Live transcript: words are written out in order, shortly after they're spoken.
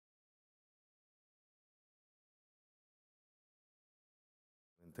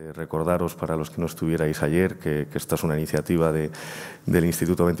Recordaros, para los que no estuvierais ayer, que esta es una iniciativa del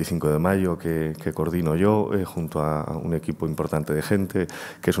Instituto 25 de Mayo que coordino yo junto a un equipo importante de gente,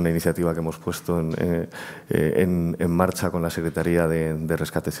 que es una iniciativa que hemos puesto en marcha con la Secretaría de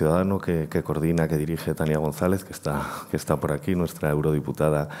Rescate Ciudadano, que coordina, que dirige Tania González, que está por aquí, nuestra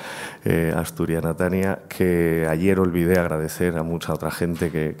eurodiputada asturiana Tania, que ayer olvidé agradecer a mucha otra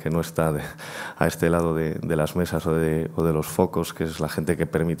gente que no está a este lado de las mesas o de los focos, que es la gente que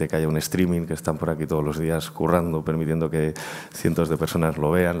permite que haya un streaming, que están por aquí todos los días currando, permitiendo que cientos de personas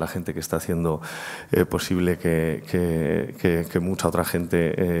lo vean, la gente que está haciendo posible que mucha otra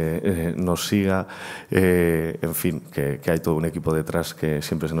gente nos siga, en fin, que hay todo un equipo detrás que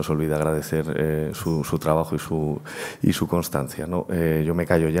siempre se nos olvida agradecer su trabajo y su constancia, ¿no? Yo me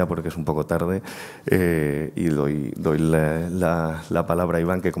callo ya porque es un poco tarde y doy la palabra a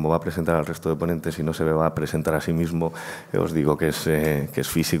Iván, que como va a presentar al resto de ponentes y no se va a presentar a sí mismo, os digo que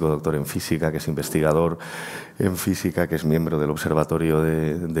es físico, doctor en física, que es investigador en física, que es miembro del Observatorio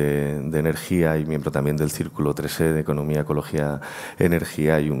de Energía y miembro también del Círculo 3E de Economía, Ecología,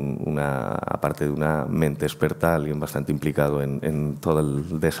 Energía, y aparte de una mente experta, alguien bastante implicado en todo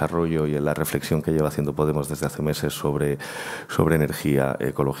el desarrollo y en la reflexión que lleva haciendo Podemos desde hace meses sobre energía,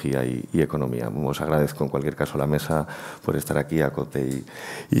 ecología y economía. Os agradezco en cualquier caso a la mesa por estar aquí, a Cote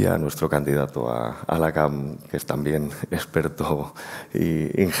y a nuestro candidato a la CAM, que es también experto y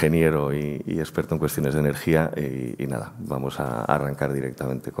ingeniero y experto en cuestiones de energía. Y nada, vamos a arrancar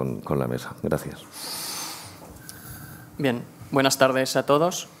directamente con la mesa. Gracias. Bien, buenas tardes a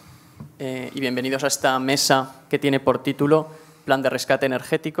todos y bienvenidos a esta mesa que tiene por título Plan de Rescate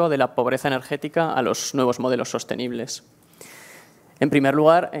Energético, de la pobreza energética a los nuevos modelos sostenibles. En primer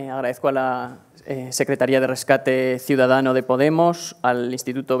lugar, agradezco a la Secretaría de Rescate Ciudadano de Podemos, al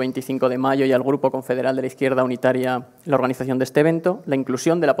Instituto 25 de Mayo y al Grupo Confederal de la Izquierda Unitaria la organización de este evento, la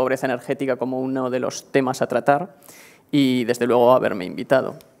inclusión de la pobreza energética como uno de los temas a tratar y, desde luego, haberme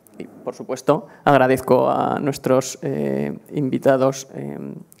invitado. Y, por supuesto, agradezco a nuestros invitados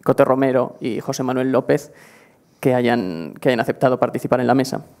Cote Romero y José Manuel López que hayan aceptado participar en la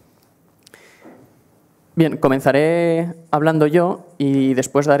mesa. Bien, comenzaré hablando yo y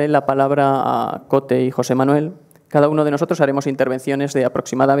después daré la palabra a Cote y José Manuel. Cada uno de nosotros haremos intervenciones de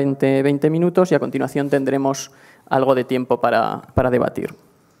aproximadamente 20 minutos y a continuación tendremos algo de tiempo para debatir.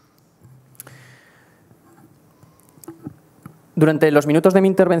 Durante los minutos de mi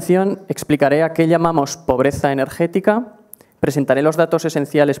intervención explicaré a qué llamamos pobreza energética, presentaré los datos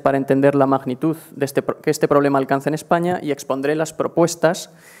esenciales para entender la magnitud que este problema alcanza en España y expondré las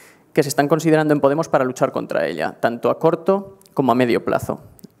propuestas que se están considerando en Podemos para luchar contra ella, tanto a corto como a medio plazo.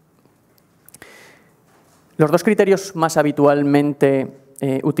 Los dos criterios más habitualmente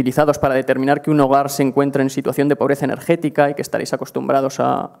utilizados para determinar que un hogar se encuentra en situación de pobreza energética y que estaréis acostumbrados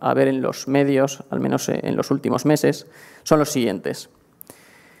a ver en los medios, al menos en los últimos meses, son los siguientes.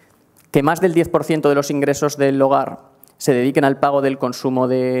 Que más del 10% de los ingresos del hogar se dediquen al pago del consumo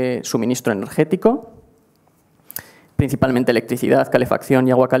de suministro energético, principalmente electricidad, calefacción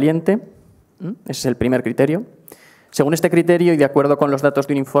y agua caliente. Ese es el primer criterio. Según este criterio, y de acuerdo con los datos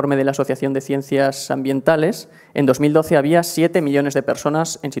de un informe de la Asociación de Ciencias Ambientales, en 2012 había 7 millones de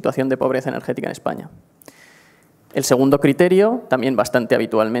personas en situación de pobreza energética en España. El segundo criterio, también bastante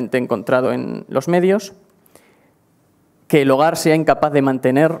habitualmente encontrado en los medios, que el hogar sea incapaz de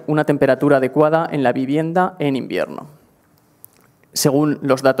mantener una temperatura adecuada en la vivienda en invierno. Según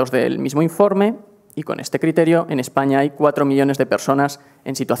los datos del mismo informe, y con este criterio, en España hay 4 millones de personas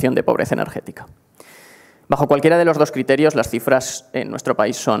en situación de pobreza energética. Bajo cualquiera de los dos criterios, las cifras en nuestro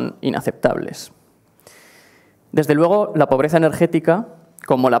país son inaceptables. Desde luego, la pobreza energética,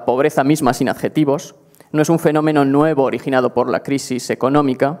 como la pobreza misma sin adjetivos, no es un fenómeno nuevo originado por la crisis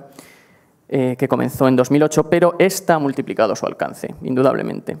económica que comenzó en 2008, pero esta ha multiplicado su alcance,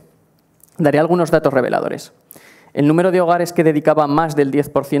 indudablemente. Daré algunos datos reveladores. El número de hogares que dedicaba más del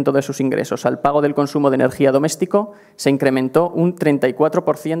 10% de sus ingresos al pago del consumo de energía doméstico se incrementó un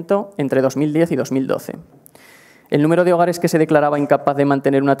 34% entre 2010 y 2012. El número de hogares que se declaraba incapaz de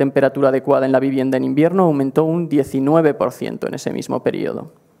mantener una temperatura adecuada en la vivienda en invierno aumentó un 19% en ese mismo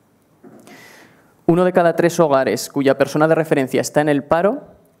periodo. 1 de cada 3 hogares cuya persona de referencia está en el paro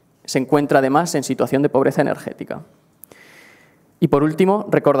se encuentra además en situación de pobreza energética. Y por último,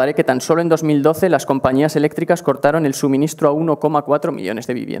 recordaré que tan solo en 2012 las compañías eléctricas cortaron el suministro a 1,4 millones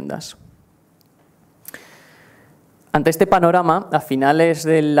de viviendas. Ante este panorama, a finales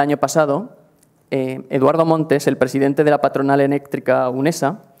del año pasado, Eduardo Montes, el presidente de la patronal eléctrica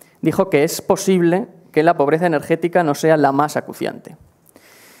Mesa, dijo que es posible que la pobreza energética no sea la más acuciante.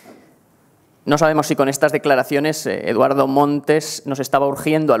 No sabemos si con estas declaraciones Eduardo Montes nos estaba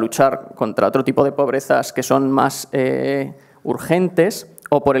urgiendo a luchar contra otro tipo de pobrezas que son más urgentes,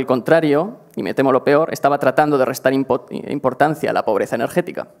 o por el contrario, y me temo lo peor, estaba tratando de restar importancia a la pobreza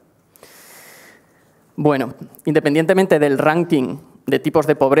energética. Bueno, independientemente del ranking de tipos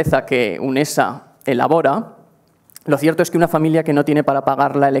de pobreza que UNESA elabora, lo cierto es que una familia que no tiene para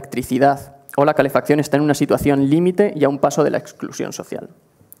pagar la electricidad o la calefacción está en una situación límite y a un paso de la exclusión social.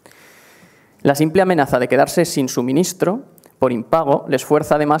 La simple amenaza de quedarse sin suministro por impago les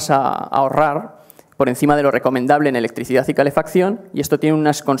fuerza además a ahorrar por encima de lo recomendable en electricidad y calefacción, y esto tiene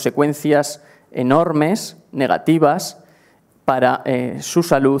unas consecuencias enormes, negativas, para su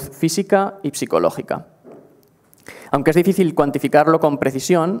salud física y psicológica. Aunque es difícil cuantificarlo con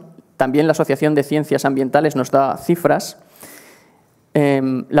precisión, también la Asociación de Ciencias Ambientales nos da cifras.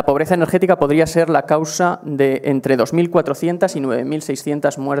 La pobreza energética podría ser la causa de entre 2.400 y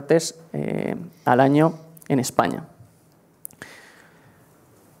 9.600 muertes al año en España.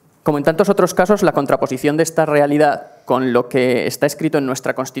 Como en tantos otros casos, la contraposición de esta realidad con lo que está escrito en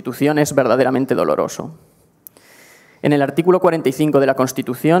nuestra Constitución es verdaderamente doloroso. En el artículo 45 de la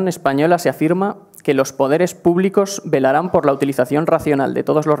Constitución española se afirma que los poderes públicos velarán por la utilización racional de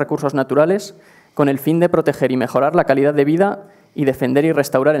todos los recursos naturales con el fin de proteger y mejorar la calidad de vida y defender y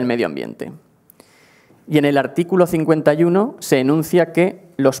restaurar el medio ambiente. Y en el artículo 51 se enuncia que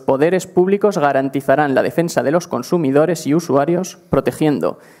los poderes públicos garantizarán la defensa de los consumidores y usuarios,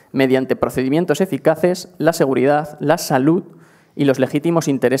 protegiendo, mediante procedimientos eficaces, la seguridad, la salud y los legítimos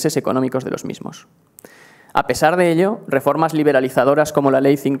intereses económicos de los mismos. A pesar de ello, reformas liberalizadoras como la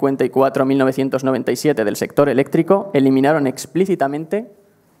Ley 54/1997 del sector eléctrico eliminaron explícitamente,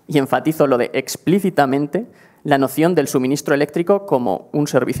 y enfatizo lo de explícitamente, la noción del suministro eléctrico como un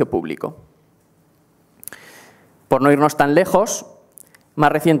servicio público. Por no irnos tan lejos,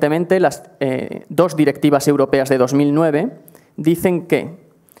 más recientemente las dos directivas europeas de 2009 dicen que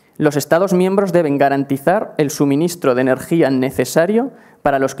los Estados miembros deben garantizar el suministro de energía necesario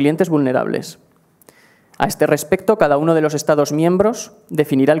para los clientes vulnerables. A este respecto, cada uno de los Estados miembros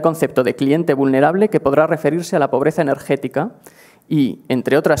definirá el concepto de cliente vulnerable, que podrá referirse a la pobreza energética y,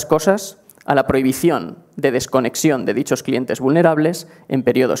 entre otras cosas, a la prohibición de desconexión de dichos clientes vulnerables en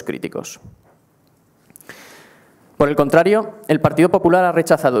periodos críticos. Por el contrario, el Partido Popular ha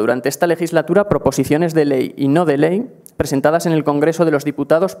rechazado durante esta legislatura proposiciones de ley y no de ley presentadas en el Congreso de los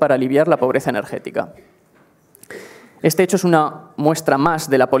Diputados para aliviar la pobreza energética. Este hecho es una muestra más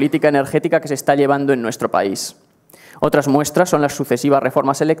de la política energética que se está llevando en nuestro país. Otras muestras son las sucesivas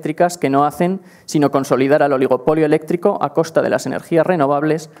reformas eléctricas que no hacen sino consolidar al oligopolio eléctrico a costa de las energías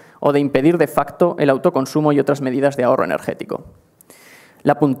renovables o de impedir de facto el autoconsumo y otras medidas de ahorro energético.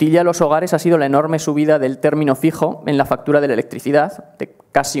 La puntilla a los hogares ha sido la enorme subida del término fijo en la factura de la electricidad, de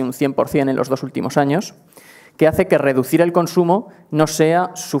casi un 100% en los 2 últimos años, que hace que reducir el consumo no sea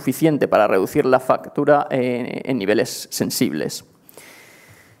suficiente para reducir la factura en niveles sensibles.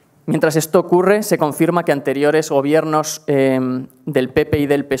 Mientras esto ocurre, se confirma que anteriores gobiernos del PP y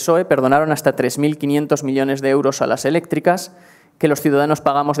del PSOE perdonaron hasta 3.500 millones de euros a las eléctricas, que los ciudadanos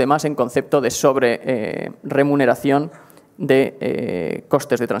pagamos de más en concepto de sobre remuneración de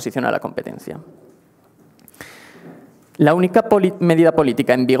costes de transición a la competencia. La única medida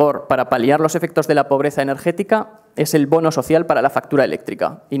política en vigor para paliar los efectos de la pobreza energética es el bono social para la factura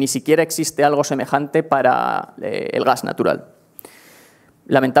eléctrica, y ni siquiera existe algo semejante para el gas natural.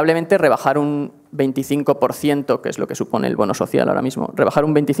 Lamentablemente, rebajar un 25%, que es lo que supone el bono social ahora mismo, rebajar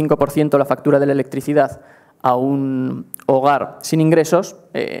un 25% la factura de la electricidad a un hogar sin ingresos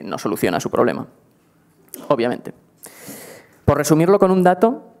no soluciona su problema, obviamente. Por resumirlo con un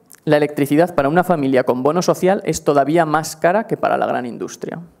dato, la electricidad para una familia con bono social es todavía más cara que para la gran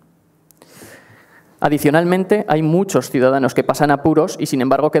industria. Adicionalmente, hay muchos ciudadanos que pasan apuros y, sin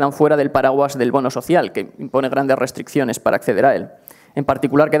embargo, quedan fuera del paraguas del bono social, que impone grandes restricciones para acceder a él. En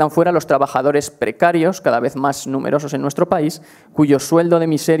particular, quedan fuera los trabajadores precarios, cada vez más numerosos en nuestro país, cuyo sueldo de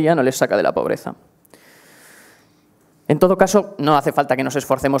miseria no les saca de la pobreza. En todo caso, no hace falta que nos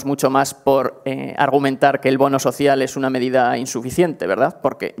esforcemos mucho más por argumentar que el bono social es una medida insuficiente, ¿verdad?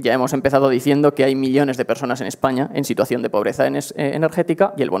 Porque ya hemos empezado diciendo que hay millones de personas en España en situación de pobreza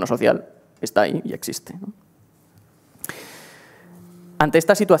energética y el bono social está ahí y existe, ¿no? Ante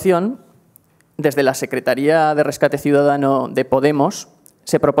esta situación, desde la Secretaría de Rescate Ciudadano de PODEMOS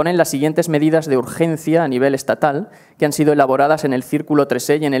se proponen las siguientes medidas de urgencia a nivel estatal que han sido elaboradas en el Círculo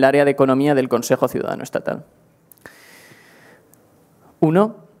 3E y en el área de Economía del Consejo Ciudadano Estatal.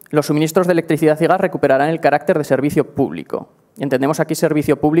 1. Los suministros de electricidad y gas recuperarán el carácter de servicio público. Entendemos aquí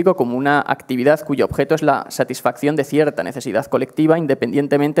servicio público como una actividad cuyo objeto es la satisfacción de cierta necesidad colectiva,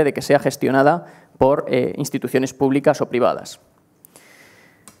 independientemente de que sea gestionada por instituciones públicas o privadas.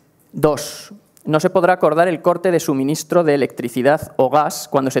 2. No se podrá acordar el corte de suministro de electricidad o gas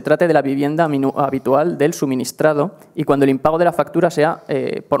cuando se trate de la vivienda habitual del suministrado y cuando el impago de la factura sea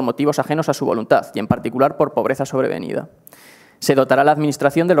por motivos ajenos a su voluntad y, en particular, por pobreza sobrevenida. Se dotará a la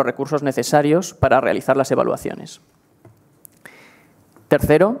Administración de los recursos necesarios para realizar las evaluaciones.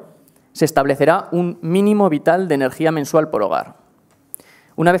 Tercero, se establecerá un mínimo vital de energía mensual por hogar.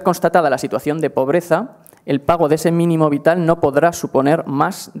 Una vez constatada la situación de pobreza, el pago de ese mínimo vital no podrá suponer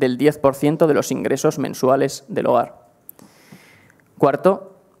más del 10% de los ingresos mensuales del hogar.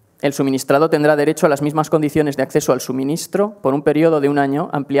 Cuarto, el suministrado tendrá derecho a las mismas condiciones de acceso al suministro por un periodo de un año,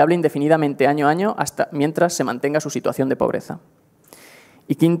 ampliable indefinidamente año a año hasta mientras se mantenga su situación de pobreza.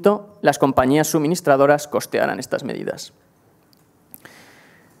 Y quinto, las compañías suministradoras costearán estas medidas.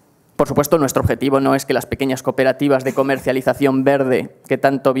 Por supuesto, nuestro objetivo no es que las pequeñas cooperativas de comercialización verde que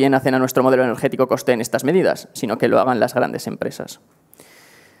tanto bien hacen a nuestro modelo energético costeen estas medidas, sino que lo hagan las grandes empresas.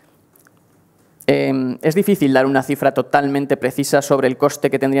 Es difícil dar una cifra totalmente precisa sobre el coste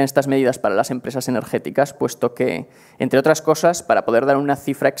que tendrían estas medidas para las empresas energéticas, puesto que, entre otras cosas, para poder dar una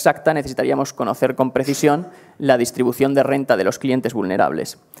cifra exacta necesitaríamos conocer con precisión la distribución de renta de los clientes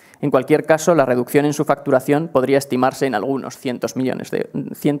vulnerables. En cualquier caso, la reducción en su facturación podría estimarse en algunos cientos de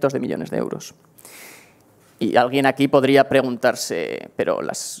millones de euros. Y alguien aquí podría preguntarse, ¿pero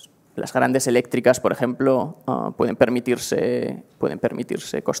las grandes eléctricas, por ejemplo, pueden permitirse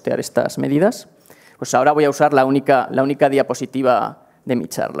costear estas medidas? Pues ahora voy a usar la única diapositiva de mi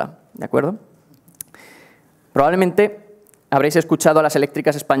charla, ¿de acuerdo? Probablemente habréis escuchado a las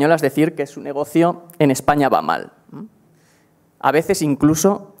eléctricas españolas decir que su negocio en España va mal. A veces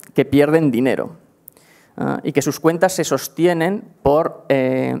incluso que pierden dinero y que sus cuentas se sostienen por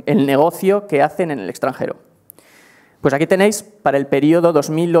el negocio que hacen en el extranjero. Pues aquí tenéis, para el periodo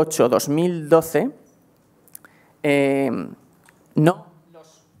 2008-2012, no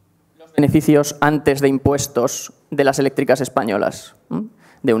los beneficios antes de impuestos de las eléctricas españolas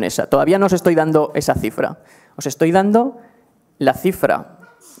de UNESA. Todavía no os estoy dando esa cifra. Os estoy dando la cifra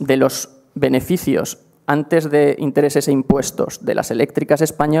de los beneficios antes de intereses e impuestos de las eléctricas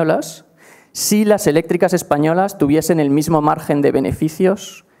españolas, si las eléctricas españolas tuviesen el mismo margen de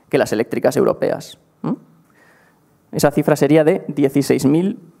beneficios que las eléctricas europeas. Esa cifra sería de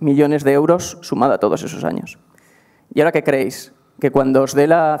 16.000 millones de euros sumada a todos esos años. ¿Y ahora qué creéis? ¿Que cuando os dé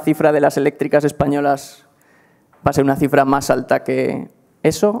la cifra de las eléctricas españolas va a ser una cifra más alta que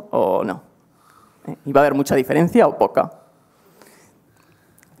eso o no? ¿Y va a haber mucha diferencia o poca?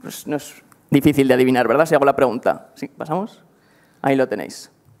 Pues no es difícil de adivinar, ¿verdad? Si hago la pregunta. ¿Sí? ¿Pasamos? Ahí lo tenéis.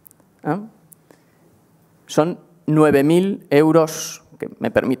 Son 9.000 euros, que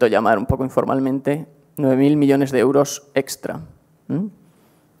me permito llamar un poco informalmente, 9.000 millones de euros extra.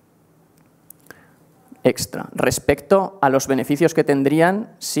 Extra. Respecto a los beneficios que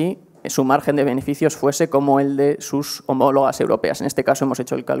tendrían si su margen de beneficios fuese como el de sus homólogas europeas. En este caso hemos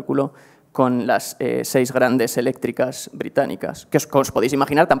hecho el cálculo con las 6 grandes eléctricas británicas, que como os podéis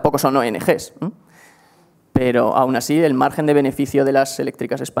imaginar tampoco son ONGs, pero aún así el margen de beneficio de las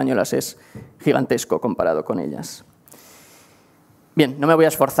eléctricas españolas es gigantesco comparado con ellas. Bien, no me voy a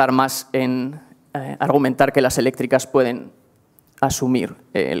esforzar más en argumentar que las eléctricas pueden asumir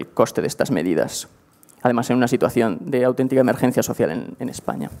el coste de estas medidas, además en una situación de auténtica emergencia social en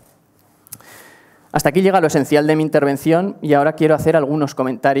España. Hasta aquí llega lo esencial de mi intervención y ahora quiero hacer algunos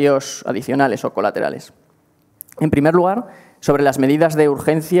comentarios adicionales o colaterales. En primer lugar, sobre las medidas de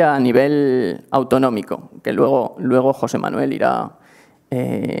urgencia a nivel autonómico, que luego José Manuel irá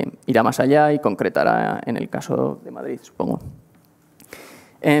más allá y concretará en el caso de Madrid, supongo.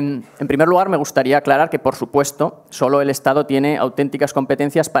 En primer lugar, me gustaría aclarar que, por supuesto, solo el Estado tiene auténticas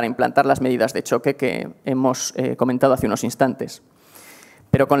competencias para implantar las medidas de choque que hemos comentado hace unos instantes.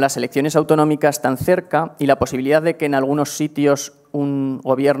 Pero con las elecciones autonómicas tan cerca y la posibilidad de que en algunos sitios un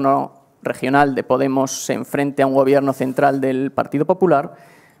gobierno regional de Podemos se enfrente a un gobierno central del Partido Popular,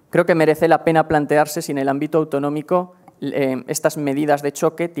 creo que merece la pena plantearse si en el ámbito autonómico estas medidas de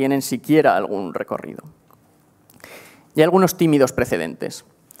choque tienen siquiera algún recorrido. Y hay algunos tímidos precedentes.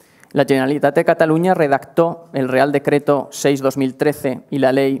 La Generalitat de Cataluña redactó el Real Decreto 6/2013 y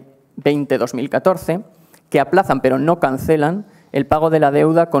la Ley 20/2014, que aplazan pero no cancelan el pago de la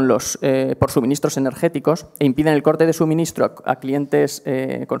deuda por suministros energéticos e impiden el corte de suministro a clientes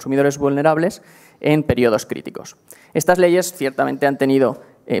consumidores vulnerables en periodos críticos. Estas leyes ciertamente han tenido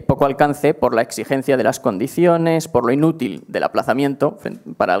poco alcance por la exigencia de las condiciones, por lo inútil del aplazamiento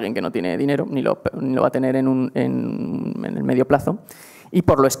para alguien que no tiene dinero, ni lo va a tener en el medio plazo, y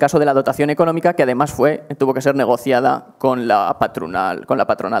por lo escaso de la dotación económica, que además tuvo que ser negociada con la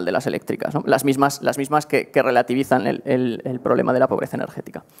patronal de las eléctricas, ¿no? Las mismas que relativizan el problema de la pobreza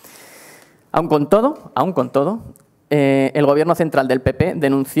energética. Aún con todo, el Gobierno central del PP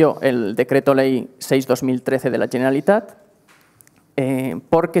denunció el Decreto Ley 6/2013 de la Generalitat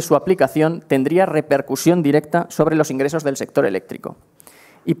porque su aplicación tendría repercusión directa sobre los ingresos del sector eléctrico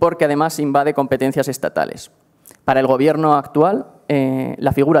y porque además invade competencias estatales. Para el Gobierno actual,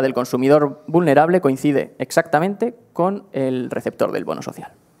 la figura del consumidor vulnerable coincide exactamente con el receptor del bono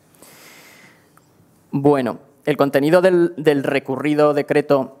social. Bueno, el contenido del recurrido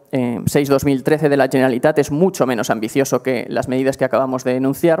Decreto 6/2013 de la Generalitat es mucho menos ambicioso que las medidas que acabamos de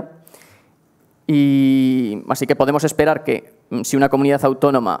enunciar, y así que podemos esperar que, si una comunidad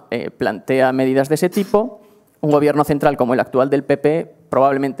autónoma plantea medidas de ese tipo, un Gobierno central como el actual del PP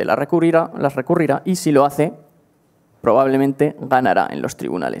probablemente las recurrirá y, si lo hace, probablemente ganará en los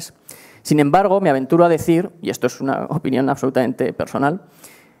tribunales. Sin embargo, me aventuro a decir, y esto es una opinión absolutamente personal,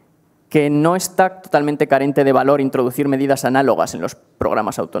 que no está totalmente carente de valor introducir medidas análogas en los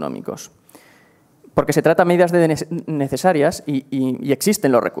programas autonómicos, porque se trata de medidas necesarias y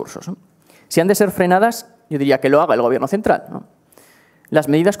existen los recursos, ¿no? Si han de ser frenadas, yo diría que lo haga el Gobierno central, ¿no? Las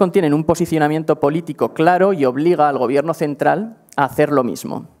medidas contienen un posicionamiento político claro y obliga al Gobierno central a hacer lo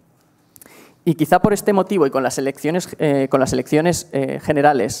mismo. Y quizá por este motivo y con las elecciones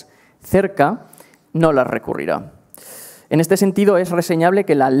generales cerca, no las recurrirá. En este sentido, es reseñable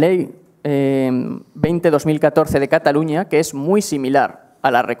que la Ley 20/2014 de Cataluña, que es muy similar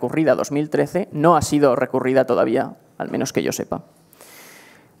a la recurrida 2013, no ha sido recurrida todavía, al menos que yo sepa.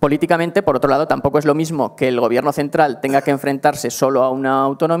 Políticamente, por otro lado, tampoco es lo mismo que el Gobierno central tenga que enfrentarse solo a una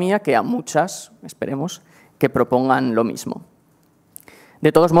autonomía que a muchas, esperemos, que propongan lo mismo.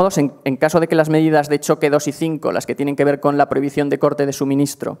 De todos modos, en caso de que las medidas de choque 2 y 5, las que tienen que ver con la prohibición de corte de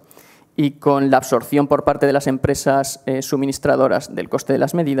suministro y con la absorción por parte de las empresas suministradoras del coste de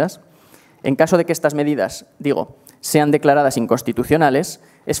las medidas, en caso de que estas medidas, sean declaradas inconstitucionales,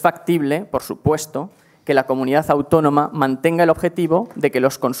 es factible, por supuesto, que la comunidad autónoma mantenga el objetivo de que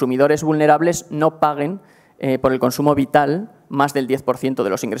los consumidores vulnerables no paguen por el consumo vital más del 10% de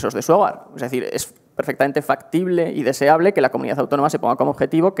los ingresos de su hogar. Es decir, es perfectamente factible y deseable que la comunidad autónoma se ponga como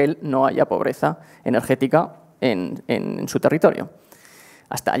objetivo que no haya pobreza energética en su territorio,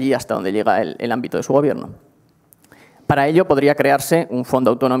 hasta donde llega el ámbito de su gobierno. Para ello podría crearse un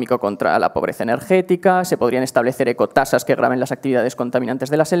fondo autonómico contra la pobreza energética, se podrían establecer ecotasas que graven las actividades contaminantes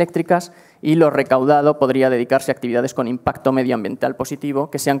de las eléctricas y lo recaudado podría dedicarse a actividades con impacto medioambiental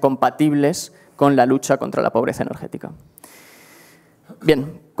positivo que sean compatibles con la lucha contra la pobreza energética.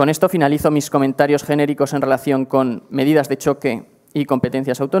 Bien, con esto finalizo mis comentarios genéricos en relación con medidas de choque y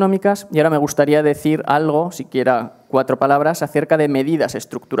competencias autonómicas, y ahora me gustaría decir algo, siquiera 4 palabras, acerca de medidas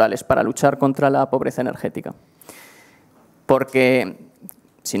estructurales para luchar contra la pobreza energética. Porque,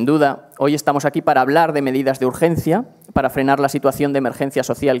 sin duda, hoy estamos aquí para hablar de medidas de urgencia, para frenar la situación de emergencia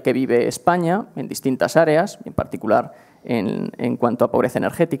social que vive España en distintas áreas, en particular en cuanto a pobreza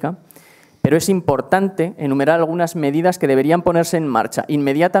energética. Pero es importante enumerar algunas medidas que deberían ponerse en marcha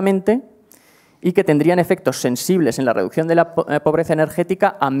inmediatamente y que tendrían efectos sensibles en la reducción de la pobreza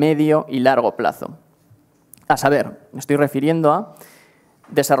energética a medio y largo plazo. A saber, me estoy refiriendo a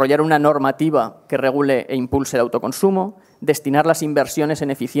desarrollar una normativa que regule e impulse el autoconsumo, destinar las inversiones en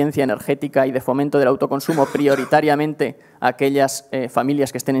eficiencia energética y de fomento del autoconsumo prioritariamente a aquellas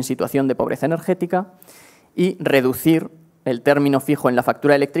familias que estén en situación de pobreza energética y reducir el término fijo en la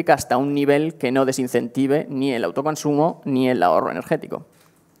factura eléctrica hasta un nivel que no desincentive ni el autoconsumo ni el ahorro energético.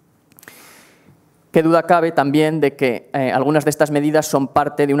 Qué duda cabe también de que algunas de estas medidas son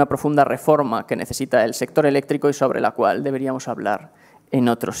parte de una profunda reforma que necesita el sector eléctrico y sobre la cual deberíamos hablar en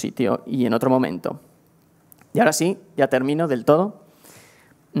otro sitio y en otro momento. Y ahora sí, ya termino del todo.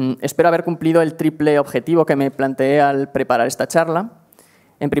 Espero haber cumplido el triple objetivo que me planteé al preparar esta charla.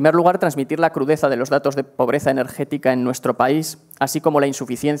 En primer lugar, transmitir la crudeza de los datos de pobreza energética en nuestro país, así como la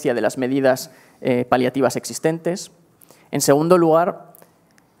insuficiencia de las medidas paliativas existentes. En segundo lugar,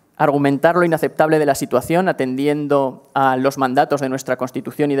 argumentar lo inaceptable de la situación atendiendo a los mandatos de nuestra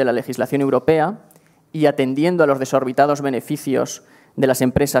Constitución y de la legislación europea y atendiendo a los desorbitados beneficios de las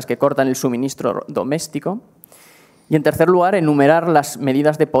empresas que cortan el suministro doméstico. Y, en tercer lugar, enumerar las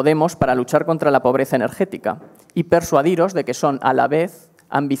medidas de Podemos para luchar contra la pobreza energética y persuadiros de que son a la vez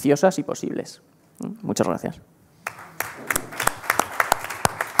ambiciosas y posibles. Muchas gracias.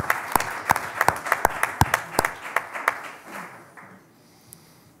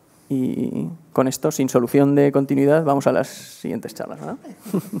 Y con esto, sin solución de continuidad, vamos a las siguientes charlas, ¿verdad?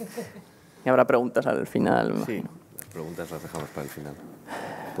 Y habrá preguntas al final. Sí, las preguntas las dejamos para el final.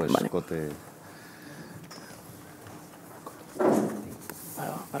 Pues vale. Cote.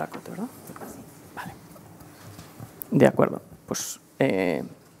 Para Cote, ¿verdad? Vale. De acuerdo. Pues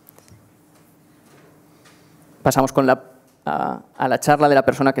pasamos con a la charla de la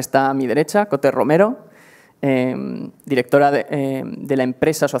persona que está a mi derecha, Cote Romero, directora de la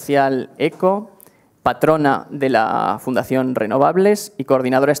empresa social ECO, patrona de la Fundación Renovables y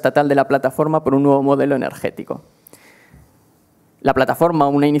coordinadora estatal de la Plataforma por un nuevo modelo energético. La plataforma,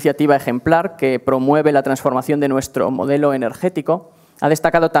 una iniciativa ejemplar que promueve la transformación de nuestro modelo energético, ha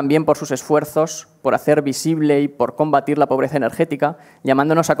destacado también por sus esfuerzos por hacer visible y por combatir la pobreza energética,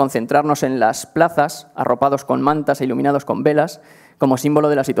 llamándonos a concentrarnos en las plazas, arropados con mantas e iluminados con velas, como símbolo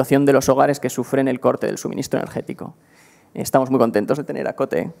de la situación de los hogares que sufren el corte del suministro energético. Estamos muy contentos de tener a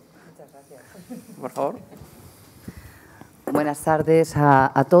Cote. Muchas gracias. Por favor. Buenas tardes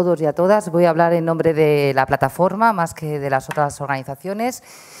a todos y a todas. Voy a hablar en nombre de la plataforma, más que de las otras organizaciones.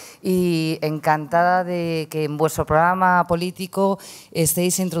 Y encantada de que en vuestro programa político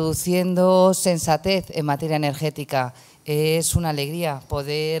estéis introduciendo sensatez en materia energética. Es una alegría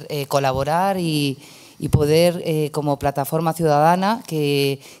poder colaborar y poder, como plataforma ciudadana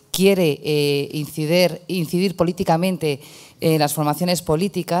que quiere incidir políticamente en las formaciones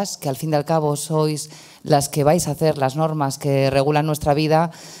políticas, que al fin y al cabo sois las que vais a hacer las normas que regulan nuestra vida,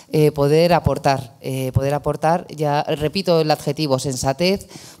 poder aportar, ya repito el adjetivo, sensatez,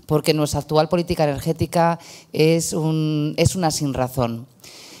 porque nuestra actual política energética es una sinrazón.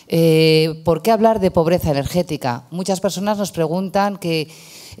 ¿Por qué hablar de pobreza energética? Muchas personas nos preguntan que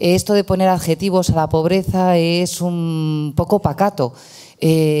esto de poner adjetivos a la pobreza es un poco pacato,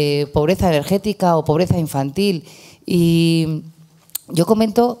 pobreza energética o pobreza infantil. Y yo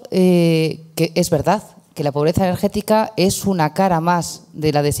comento que es verdad que la pobreza energética es una cara más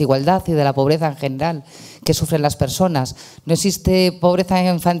de la desigualdad y de la pobreza en general que sufren las personas. No existe pobreza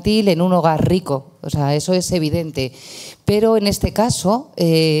infantil en un hogar rico, o sea, eso es evidente. Pero en este caso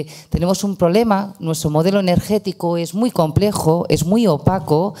tenemos un problema, nuestro modelo energético es muy complejo, es muy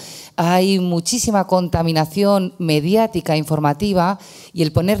opaco, hay muchísima contaminación mediática, informativa, y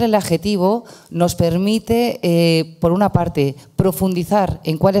el ponerle el adjetivo nos permite, por una parte, profundizar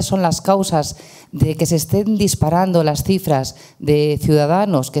en cuáles son las causas de que se estén disparando las cifras de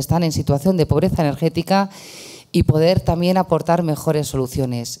ciudadanos que están en situación de pobreza energética y poder también aportar mejores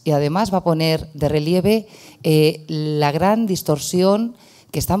soluciones. Y además va a poner de relieve la gran distorsión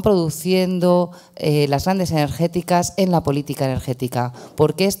que están produciendo las grandes energéticas en la política energética,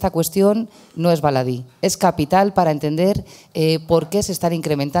 porque esta cuestión no es baladí, es capital para entender por qué se están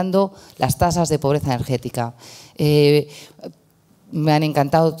incrementando las tasas de pobreza energética. Me han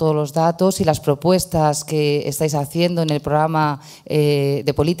encantado todos los datos y las propuestas que estáis haciendo en el programa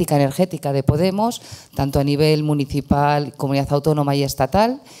de política energética de Podemos, tanto a nivel municipal, comunidad autónoma y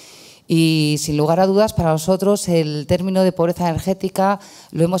estatal. Y sin lugar a dudas, para nosotros el término de pobreza energética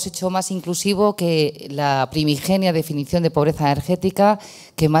lo hemos hecho más inclusivo que la primigenia definición de pobreza energética,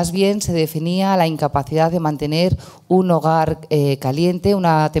 que más bien se definía la incapacidad de mantener un hogar caliente,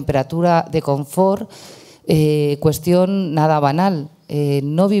 una temperatura de confort. Cuestión nada banal,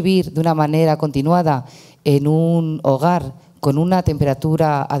 no vivir de una manera continuada en un hogar con una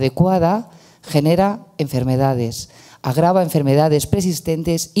temperatura adecuada genera enfermedades, agrava enfermedades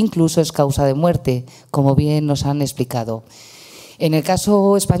persistentes, incluso es causa de muerte, como bien nos han explicado. En el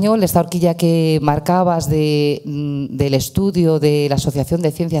caso español, esta horquilla que marcabas del estudio de la Asociación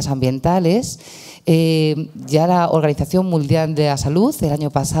de Ciencias Ambientales, ya la Organización Mundial de la Salud el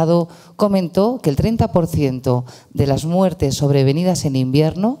año pasado comentó que el 30% de las muertes sobrevenidas en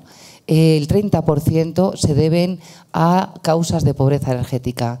invierno, el 30% se deben a causas de pobreza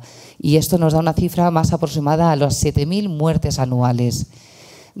energética. Y esto nos da una cifra más aproximada a las 7.000 muertes anuales.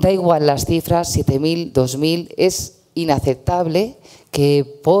 Da igual las cifras, 7.000, 2.000, es inaceptable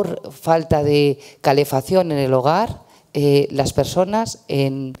que por falta de calefacción en el hogar las personas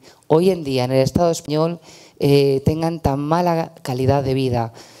hoy en día en el Estado español tengan tan mala calidad de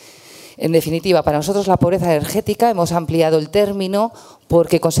vida. En definitiva, para nosotros la pobreza energética hemos ampliado el término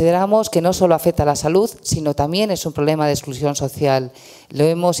porque consideramos que no solo afecta a la salud, sino también es un problema de exclusión social. Lo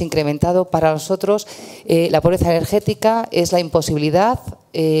hemos incrementado. Para nosotros la pobreza energética es la imposibilidad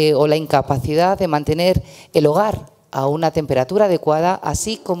o la incapacidad de mantener el hogar a una temperatura adecuada,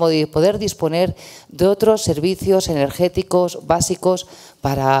 así como de poder disponer de otros servicios energéticos básicos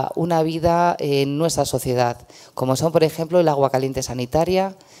para una vida en nuestra sociedad, como son, por ejemplo, el agua caliente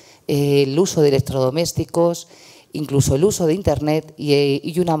sanitaria, el uso de electrodomésticos, incluso el uso de Internet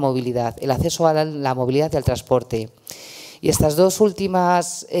y una movilidad, el acceso a la movilidad y al transporte. Y estas dos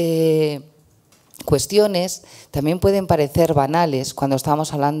últimas cuestiones también pueden parecer banales cuando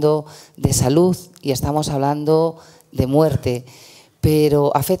estamos hablando de salud y estamos hablando de muerte,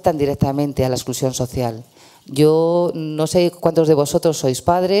 pero afectan directamente a la exclusión social. Yo no sé cuántos de vosotros sois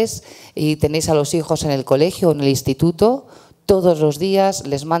padres y tenéis a los hijos en el colegio o en el instituto. Todos los días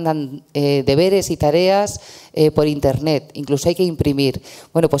les mandan deberes y tareas por Internet, incluso hay que imprimir.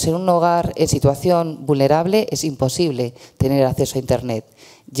 Bueno, pues en un hogar en situación vulnerable es imposible tener acceso a Internet.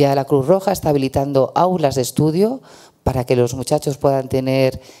 Ya la Cruz Roja está habilitando aulas de estudio para que los muchachos puedan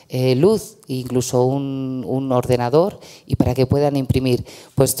tener luz, incluso un ordenador, y para que puedan imprimir.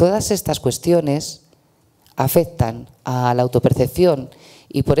 Pues todas estas cuestiones afectan a la autopercepción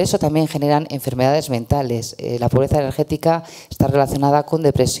y por eso también generan enfermedades mentales. La pobreza energética está relacionada con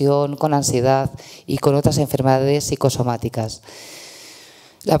depresión, con ansiedad y con otras enfermedades psicosomáticas.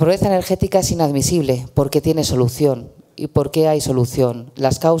 La pobreza energética es inadmisible porque tiene solución. ¿Y por qué hay solución?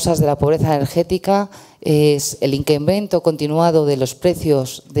 Las causas de la pobreza energética es el incremento continuado de los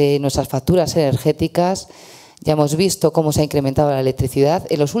precios de nuestras facturas energéticas. Ya hemos visto cómo se ha incrementado la electricidad.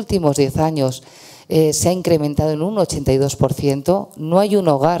 En los últimos 10 años se ha incrementado en un 82%. No hay un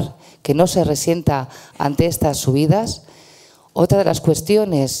hogar que no se resienta ante estas subidas. Otra de las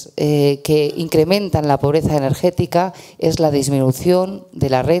cuestiones que incrementan la pobreza energética es la disminución de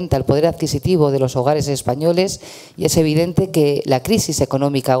la renta, el poder adquisitivo de los hogares españoles, y es evidente que la crisis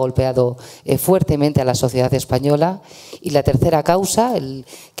económica ha golpeado fuertemente a la sociedad española. Y la tercera causa,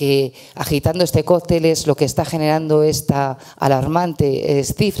 que agitando este cóctel es lo que está generando esta alarmante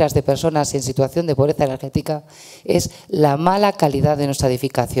cifras de personas en situación de pobreza energética, es la mala calidad de nuestra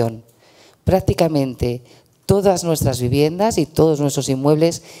edificación. Prácticamente todas nuestras viviendas y todos nuestros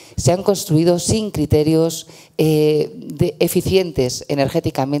inmuebles se han construido sin criterios eficientes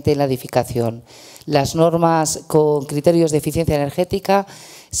energéticamente en la edificación. Las normas con criterios de eficiencia energética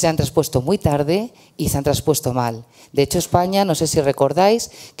se han traspuesto muy tarde y se han traspuesto mal. De hecho, España, no sé si recordáis,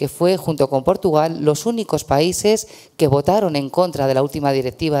 que fue, junto con Portugal, los únicos países que votaron en contra de la última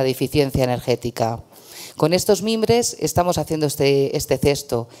directiva de eficiencia energética. Con estos mimbres estamos haciendo este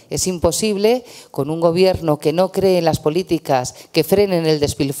cesto. Es imposible, con un gobierno que no cree en las políticas que frenen el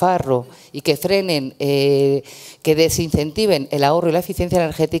despilfarro y que frenen, que desincentiven el ahorro y la eficiencia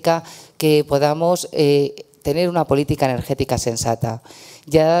energética, que podamos tener una política energética sensata.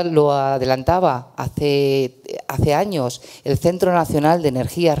 Ya lo adelantaba hace años el Centro Nacional de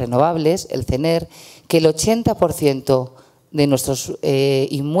Energías Renovables, el CENER, que el 80% de nuestros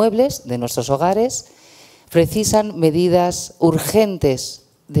inmuebles, de nuestros hogares, precisan medidas urgentes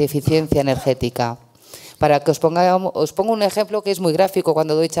de eficiencia energética. Para que os pongo un ejemplo que es muy gráfico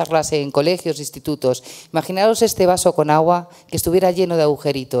cuando doy charlas en colegios, institutos. Imaginaros este vaso con agua que estuviera lleno de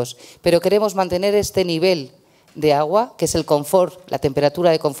agujeritos, pero queremos mantener este nivel de agua, que es el confort, la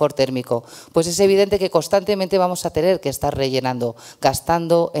temperatura de confort térmico. Pues es evidente que constantemente vamos a tener que estar rellenando,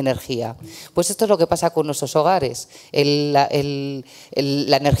 gastando energía. Pues esto es lo que pasa con nuestros hogares. La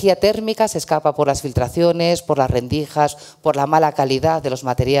energía térmica se escapa por las filtraciones, por las rendijas, por la mala calidad de los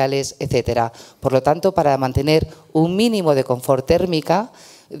materiales, etcétera. Por lo tanto, para mantener un mínimo de confort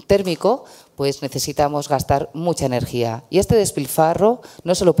térmico, pues necesitamos gastar mucha energía. Y este despilfarro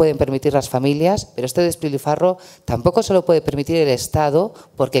no se lo pueden permitir las familias, pero este despilfarro tampoco se lo puede permitir el Estado,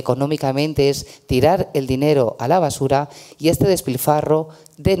 porque económicamente es tirar el dinero a la basura, y este despilfarro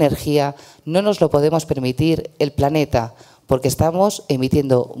de energía no nos lo podemos permitir el planeta, porque estamos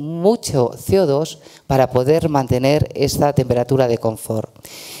emitiendo mucho CO2 para poder mantener esta temperatura de confort.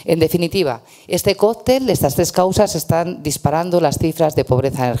 En definitiva, este cóctel, estas tres causas, están disparando las cifras de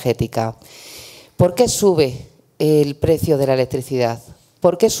pobreza energética. ¿Por qué sube el precio de la electricidad?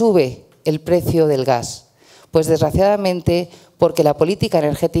 ¿Por qué sube el precio del gas? Pues desgraciadamente porque la política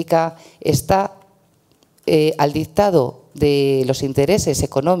energética está al dictado de los intereses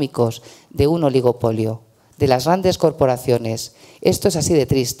económicos de un oligopolio, de las grandes corporaciones. Esto es así de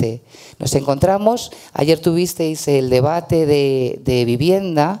triste. Nos encontramos, ayer tuvisteis el debate de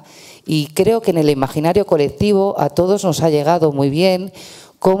vivienda, y creo que en el imaginario colectivo a todos nos ha llegado muy bien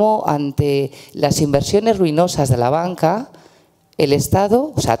cómo ante las inversiones ruinosas de la banca, el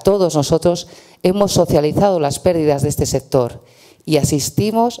Estado, o sea, todos nosotros, hemos socializado las pérdidas de este sector y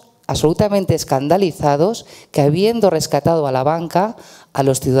asistimos absolutamente escandalizados que, habiendo rescatado a la banca, a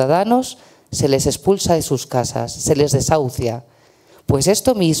los ciudadanos se les expulsa de sus casas, se les desahucia. Pues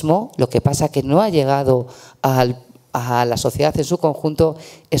esto mismo, lo que pasa que no ha llegado a la sociedad en su conjunto,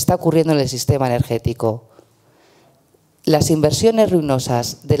 está ocurriendo en el sistema energético. las inversiones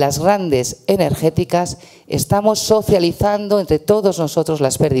ruinosas de las grandes energéticas, estamos socializando entre todos nosotros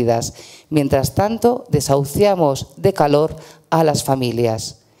las pérdidas. Mientras tanto, desahuciamos de calor a las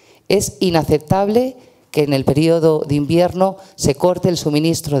familias. Es inaceptable que en el periodo de invierno se corte el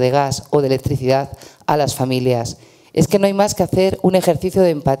suministro de gas o de electricidad a las familias. Es que no hay más que hacer un ejercicio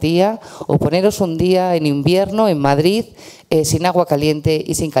de empatía o poneros un día en invierno en Madrid sin agua caliente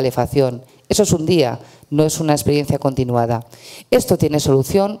y sin calefacción. Eso es un día, no es una experiencia continuada. ¿Esto tiene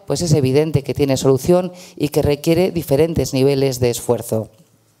solución? Pues es evidente que tiene solución y que requiere diferentes niveles de esfuerzo.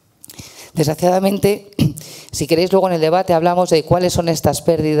 Desgraciadamente, si queréis luego en el debate hablamos de cuáles son estas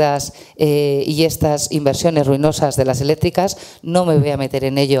pérdidas y estas inversiones ruinosas de las eléctricas. No me voy a meter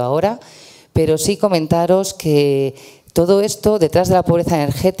en ello ahora, pero sí comentaros que todo esto, detrás de la pobreza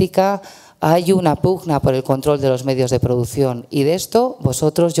energética, hay una pugna por el control de los medios de producción y de esto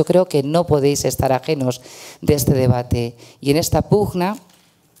vosotros yo creo que no podéis estar ajenos de este debate. Y en esta pugna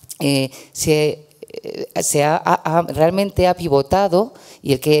realmente ha pivotado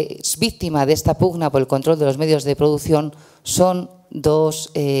y el que es víctima de esta pugna por el control de los medios de producción son dos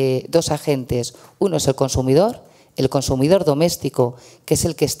agentes. Uno es el consumidor doméstico, que es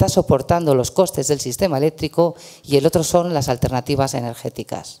el que está soportando los costes del sistema eléctrico, y el otro son las alternativas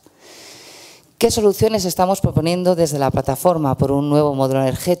energéticas. ¿Qué soluciones estamos proponiendo desde la plataforma por un nuevo modelo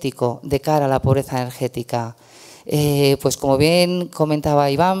energético de cara a la pobreza energética? Pues como bien comentaba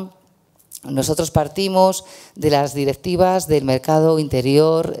Iván, nosotros partimos de las directivas del mercado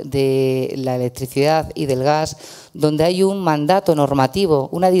interior de la electricidad y del gas, donde hay un mandato normativo,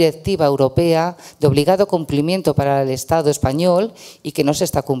 una directiva europea de obligado cumplimiento para el Estado español y que no se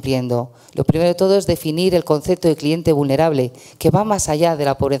está cumpliendo. Lo primero de todo es definir el concepto de cliente vulnerable, que va más allá de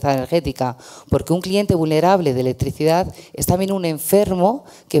la pobreza energética, porque un cliente vulnerable de electricidad es también un enfermo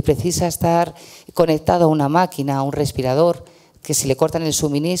que precisa estar conectado a una máquina, a un respirador, que si le cortan el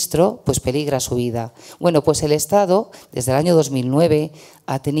suministro, pues peligra su vida. Bueno, pues el Estado, desde el año 2009,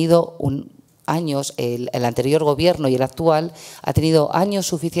 ha tenido años, el anterior gobierno y el actual, ha tenido años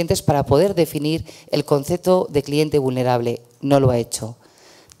suficientes para poder definir el concepto de cliente vulnerable. No lo ha hecho.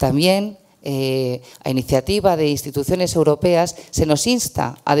 También, a iniciativa de instituciones europeas, se nos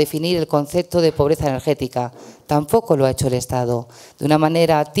insta a definir el concepto de pobreza energética. Tampoco lo ha hecho el Estado. De una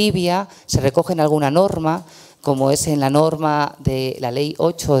manera tibia, se recoge en alguna norma, como es en la norma de la Ley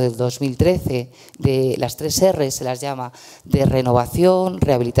 8 del 2013, de las 3 R se las llama, de renovación,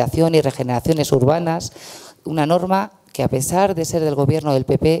 rehabilitación y regeneraciones urbanas, una norma que a pesar de ser del gobierno del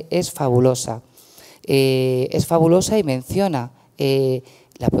PP es fabulosa. Es fabulosa y menciona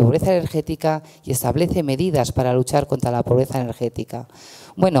la pobreza energética y establece medidas para luchar contra la pobreza energética.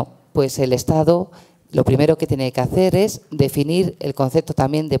 Bueno, pues el Estado lo primero que tiene que hacer es definir el concepto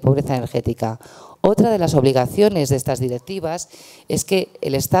también de pobreza energética. Otra de las obligaciones de estas directivas es que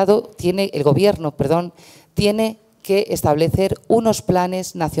el gobierno tiene que establecer unos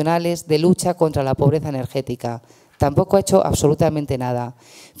planes nacionales de lucha contra la pobreza energética. Tampoco ha hecho absolutamente nada.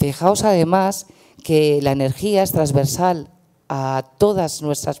 Fijaos además que la energía es transversal a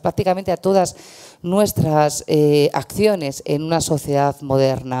prácticamente a todas nuestras acciones en una sociedad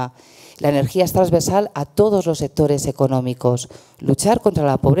moderna. La energía es transversal a todos los sectores económicos. Luchar contra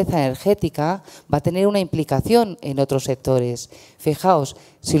la pobreza energética va a tener una implicación en otros sectores. Fijaos,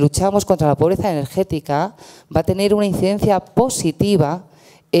 si luchamos contra la pobreza energética va a tener una incidencia positiva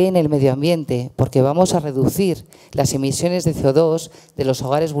en el medio ambiente, porque vamos a reducir las emisiones de CO2 de los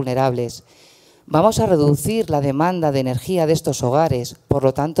hogares vulnerables. Vamos a reducir la demanda de energía de estos hogares, por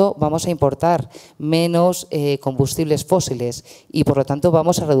lo tanto vamos a importar menos combustibles fósiles y por lo tanto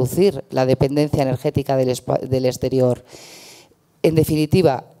vamos a reducir la dependencia energética del exterior. En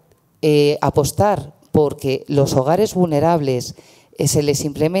definitiva, apostar porque los hogares vulnerables se les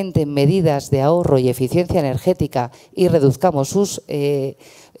implementen medidas de ahorro y eficiencia energética y reduzcamos su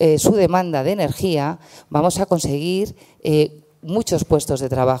demanda de energía, vamos a conseguir muchos puestos de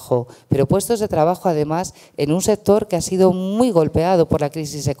trabajo, pero puestos de trabajo además en un sector que ha sido muy golpeado por la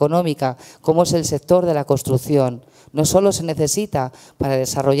crisis económica, como es el sector de la construcción. No solo se necesita para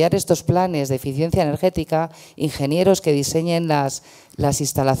desarrollar estos planes de eficiencia energética ingenieros que diseñen las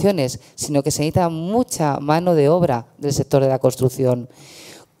instalaciones, sino que se necesita mucha mano de obra del sector de la construcción.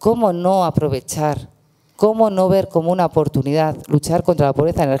 ¿Cómo no aprovechar, cómo no ver como una oportunidad luchar contra la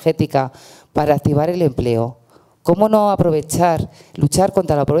pobreza energética para activar el empleo? ¿Cómo no aprovechar, luchar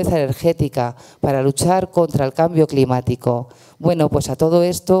contra la pobreza energética para luchar contra el cambio climático? Bueno, pues a todo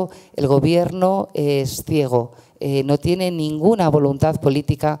esto el Gobierno es ciego. no tiene ninguna voluntad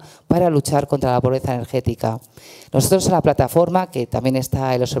política para luchar contra la pobreza energética. Nosotros en la plataforma, que también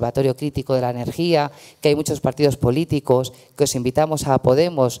está el Observatorio Crítico de la Energía, que hay muchos partidos políticos, que os invitamos a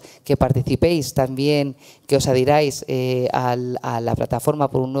PODEMOS, que participéis también, que os adhiráis a la plataforma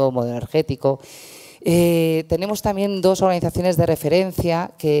por un nuevo modelo energético. Tenemos también dos organizaciones de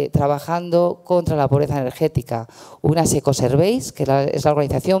referencia que trabajando contra la pobreza energética. Una es Ecoserveis, que es la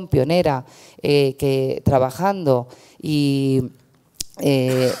organización pionera que trabajando y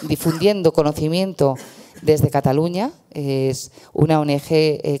difundiendo conocimiento desde Cataluña. Es una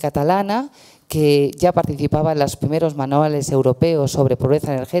ONG catalana que ya participaba en los primeros manuales europeos sobre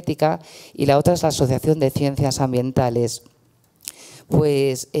pobreza energética, y la otra es la Asociación de Ciencias Ambientales.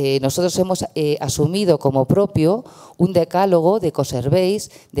 Pues nosotros hemos asumido como propio un decálogo de Ecoserveis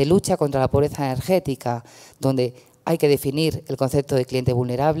de lucha contra la pobreza energética, donde hay que definir el concepto de cliente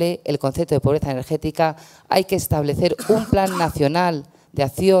vulnerable, el concepto de pobreza energética, hay que establecer un plan nacional de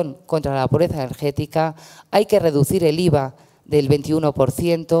acción contra la pobreza energética, hay que reducir el IVA del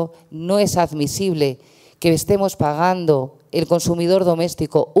 21%, no es admisible que estemos pagando el consumidor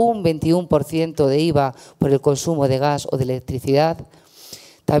doméstico un 21% de IVA por el consumo de gas o de electricidad.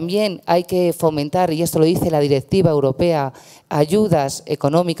 También hay que fomentar, y esto lo dice la Directiva Europea, ayudas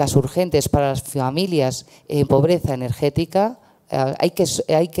económicas urgentes para las familias en pobreza energética. Hay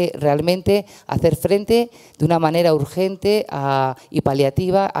que realmente hacer frente de una manera urgente y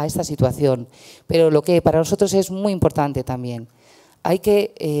paliativa a esta situación. Pero lo que para nosotros es muy importante también, hay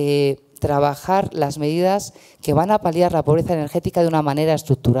que trabajar las medidas que van a paliar la pobreza energética de una manera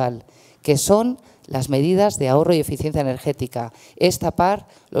estructural, que son las medidas de ahorro y eficiencia energética. Es tapar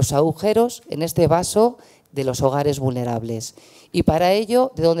los agujeros en este vaso de los hogares vulnerables. Y para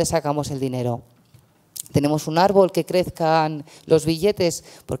ello, ¿de dónde sacamos el dinero? Tenemos un árbol que crezcan los billetes,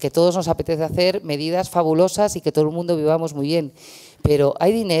 porque a todos nos apetece hacer medidas fabulosas y que todo el mundo vivamos muy bien. Pero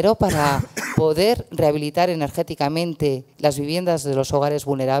 ¿hay dinero para poder rehabilitar energéticamente las viviendas de los hogares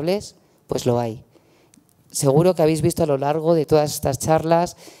vulnerables? Pues lo hay. Seguro que habéis visto a lo largo de todas estas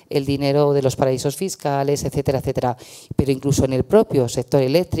charlas el dinero de los paraísos fiscales, etcétera, etcétera. Pero incluso en el propio sector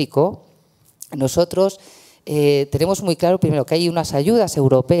eléctrico, nosotros tenemos muy claro, primero, que hay unas ayudas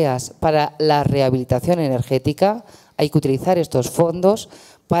europeas para la rehabilitación energética. Hay que utilizar estos fondos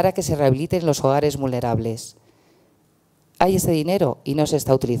para que se rehabiliten los hogares vulnerables. Hay ese dinero y no se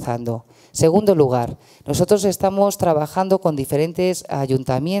está utilizando. Segundo lugar, nosotros estamos trabajando con diferentes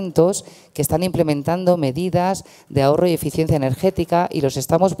ayuntamientos que están implementando medidas de ahorro y eficiencia energética y los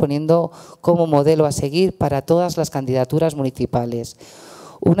estamos poniendo como modelo a seguir para todas las candidaturas municipales.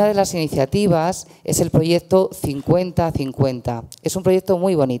 Una de las iniciativas es el proyecto 50-50. Es un proyecto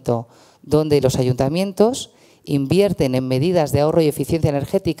muy bonito, donde los ayuntamientos invierten en medidas de ahorro y eficiencia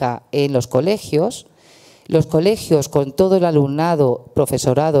energética en los colegios. Los colegios, con todo el alumnado,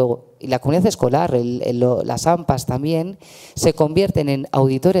 profesorado y la comunidad escolar, las AMPAs también, se convierten en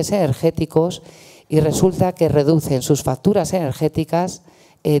auditores energéticos y resulta que reducen sus facturas energéticas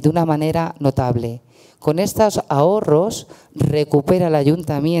de una manera notable. Con estos ahorros recupera el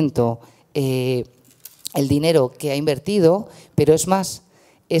ayuntamiento el dinero que ha invertido, pero es más,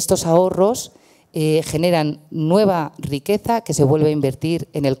 estos ahorros generan nueva riqueza que se vuelve a invertir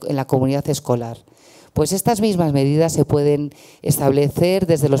en la comunidad escolar. Pues estas mismas medidas se pueden establecer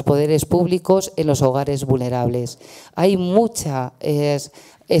desde los poderes públicos en los hogares vulnerables. Hay muchas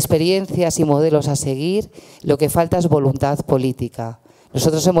experiencias y modelos a seguir, lo que falta es voluntad política.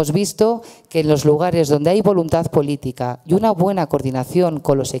 Nosotros hemos visto que en los lugares donde hay voluntad política y una buena coordinación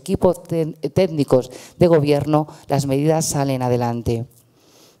con los equipos técnicos de gobierno, las medidas salen adelante.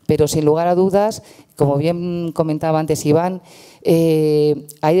 Pero sin lugar a dudas, como bien comentaba antes Iván,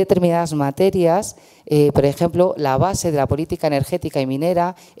 hay determinadas materias, por ejemplo, la base de la política energética y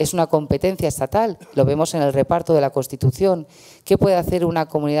minera es una competencia estatal, lo vemos en el reparto de la Constitución. ¿Qué puede hacer una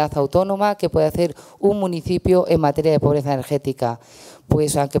comunidad autónoma? ¿Qué puede hacer un municipio en materia de pobreza energética?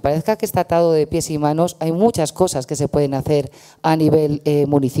 Pues aunque parezca que está atado de pies y manos, hay muchas cosas que se pueden hacer a nivel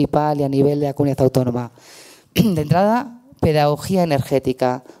municipal y a nivel de la comunidad autónoma. De entrada, pedagogía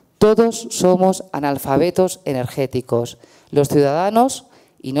energética. Todos somos analfabetos energéticos. Los ciudadanos,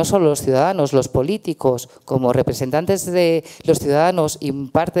 y no solo los ciudadanos, los políticos, como representantes de los ciudadanos y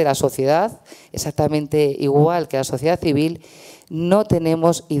parte de la sociedad, exactamente igual que la sociedad civil, no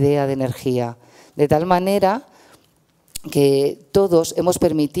tenemos idea de energía. De tal manera que todos hemos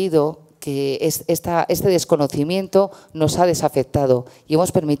permitido que este desconocimiento nos ha desafectado y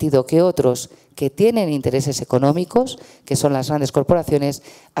hemos permitido que otros que tienen intereses económicos, que son las grandes corporaciones,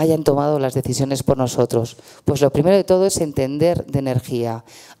 hayan tomado las decisiones por nosotros. Pues lo primero de todo es entender de energía.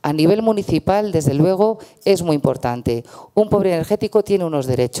 A nivel municipal, desde luego, es muy importante. Un pobre energético tiene unos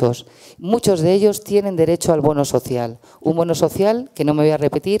derechos. Muchos de ellos tienen derecho al bono social. Un bono social, que no me voy a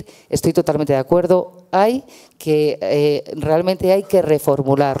repetir, estoy totalmente de acuerdo, realmente hay que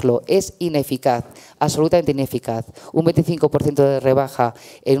reformularlo. Es ineficaz, absolutamente ineficaz. Un 25% de rebaja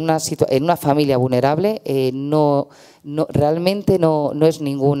en una familia vulnerable realmente no es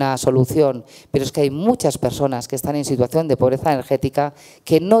ninguna solución, pero es que hay muchas personas que están en situación de pobreza energética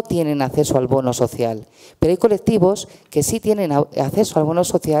que no tienen acceso al bono social, pero hay colectivos que sí tienen acceso al bono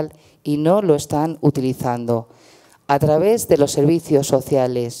social y no lo están utilizando. A través de los servicios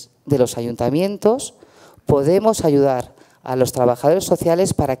sociales de los ayuntamientos podemos ayudar a los trabajadores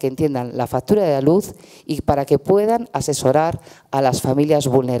sociales para que entiendan la factura de la luz y para que puedan asesorar a las familias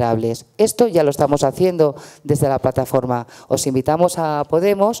vulnerables. Esto ya lo estamos haciendo desde la plataforma. Os invitamos a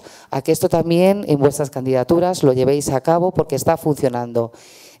Podemos a que esto también en vuestras candidaturas lo llevéis a cabo porque está funcionando.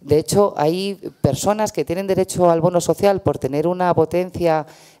 De hecho, hay personas que tienen derecho al bono social por tener una potencia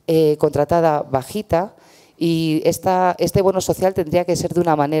contratada bajita, y este bono social tendría que ser de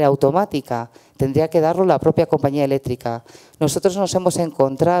una manera automática, tendría que darlo la propia compañía eléctrica. Nosotros nos hemos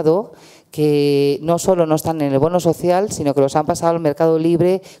encontrado que no solo no están en el bono social, sino que los han pasado al mercado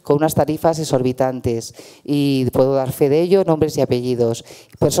libre con unas tarifas exorbitantes. Y puedo dar fe de ello, nombres y apellidos.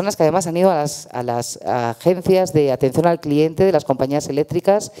 Personas que además han ido a las agencias de atención al cliente de las compañías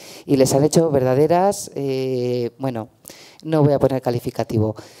eléctricas y les han hecho verdaderas, bueno, no voy a poner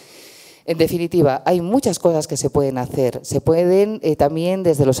calificativo. En definitiva, hay muchas cosas que se pueden hacer. Se pueden también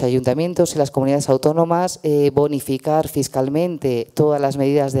desde los ayuntamientos y las comunidades autónomas bonificar fiscalmente todas las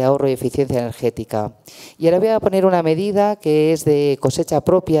medidas de ahorro y eficiencia energética. Y ahora voy a poner una medida que es de cosecha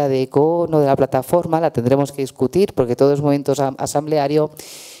propia de ECO, no de la plataforma, la tendremos que discutir porque todo es momento asambleario,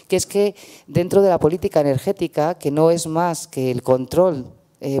 que es que dentro de la política energética, que no es más que el control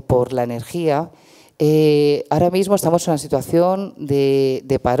por la energía, ahora mismo estamos en una situación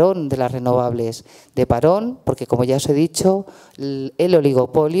de parón de las renovables. De parón, porque como ya os he dicho, el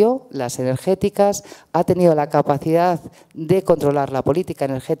oligopolio, las energéticas, ha tenido la capacidad de controlar la política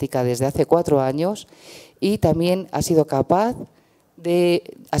energética desde hace 4 años y también ha sido capaz de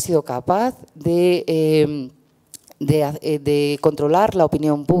controlar la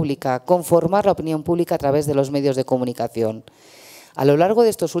opinión pública, conformar la opinión pública a través de los medios de comunicación. A lo largo de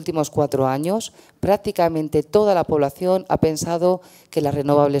estos últimos 4 años, prácticamente toda la población ha pensado que las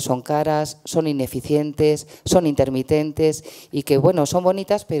renovables son caras, son ineficientes, son intermitentes y que, bueno, son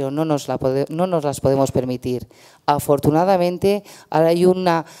bonitas, pero no nos las podemos permitir. Afortunadamente, ahora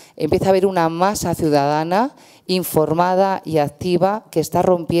empieza a haber una masa ciudadana informada y activa que está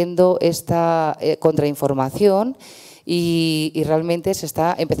rompiendo esta contrainformación y realmente se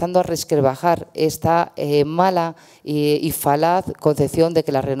está empezando a resquebrajar esta mala y falaz concepción de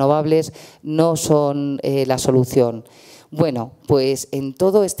que las renovables no son la solución. Bueno, pues en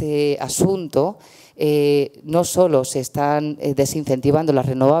todo este asunto no solo se están desincentivando las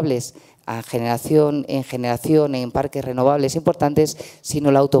renovables en generación en parques renovables importantes,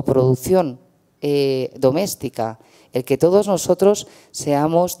 sino la autoproducción doméstica. El que todos nosotros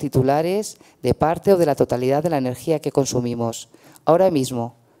seamos titulares de parte o de la totalidad de la energía que consumimos. Ahora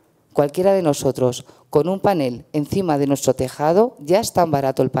mismo, cualquiera de nosotros con un panel encima de nuestro tejado, ya es tan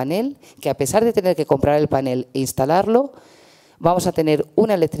barato el panel que a pesar de tener que comprar el panel e instalarlo, vamos a tener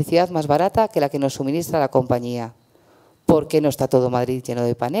una electricidad más barata que la que nos suministra la compañía. ¿Por qué no está todo Madrid lleno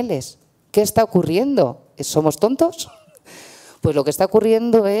de paneles? ¿Qué está ocurriendo? ¿Somos tontos? Pues lo que está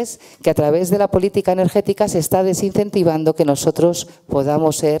ocurriendo es que a través de la política energética se está desincentivando que nosotros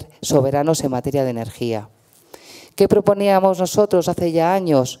podamos ser soberanos en materia de energía. ¿Qué proponíamos nosotros hace ya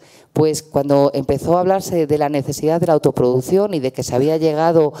años? Pues cuando empezó a hablarse de la necesidad de la autoproducción y de que se había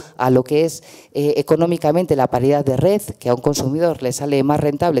llegado a lo que es económicamente la paridad de red, que a un consumidor le sale más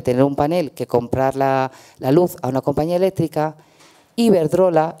rentable tener un panel que comprar la luz a una compañía eléctrica,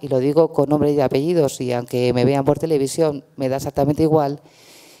 Iberdrola, y lo digo con nombre y apellidos y aunque me vean por televisión me da exactamente igual,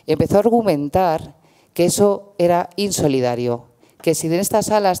 empezó a argumentar que eso era insolidario, que si en esta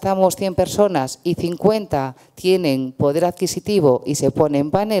sala estamos 100 personas y 50 tienen poder adquisitivo y se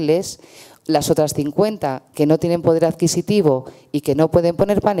ponen paneles, las otras 50 que no tienen poder adquisitivo y que no pueden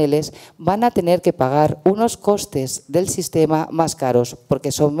poner paneles van a tener que pagar unos costes del sistema más caros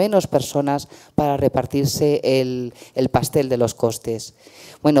porque son menos personas para repartirse el pastel de los costes.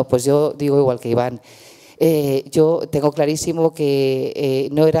 Bueno, pues yo digo igual que Iván, yo tengo clarísimo que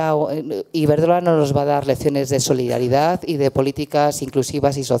Iberdrola no nos va a dar lecciones de solidaridad y de políticas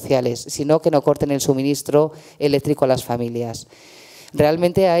inclusivas y sociales, sino que no corten el suministro eléctrico a las familias.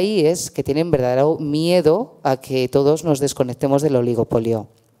 Realmente ahí es que tienen verdadero miedo a que todos nos desconectemos del oligopolio.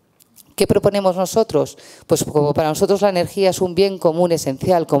 ¿Qué proponemos nosotros? Pues como para nosotros la energía es un bien común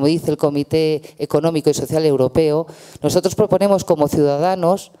esencial, como dice el Comité Económico y Social Europeo, nosotros proponemos como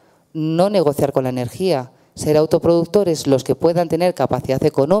ciudadanos no negociar con la energía, ser autoproductores los que puedan tener capacidad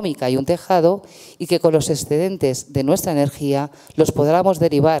económica y un tejado y que con los excedentes de nuestra energía los podamos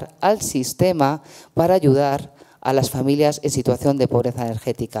derivar al sistema para ayudar a las familias en situación de pobreza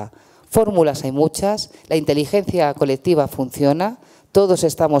energética. Fórmulas hay muchas, la inteligencia colectiva funciona, todos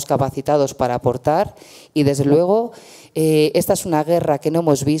estamos capacitados para aportar y, desde luego, esta es una guerra que no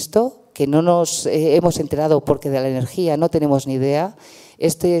hemos visto, que no nos hemos enterado porque de la energía no tenemos ni idea.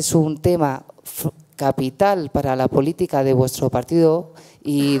 Este es un tema capital para la política de vuestro partido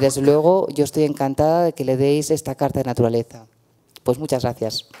y, desde luego, yo estoy encantada de que le deis esta carta de naturaleza. Pues muchas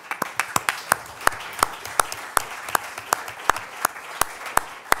gracias.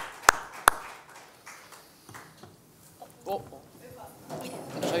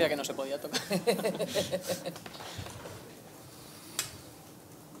 No sabía que no se podía tocar.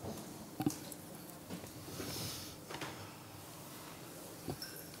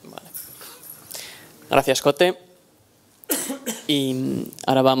 Vale. Gracias, Cote. Y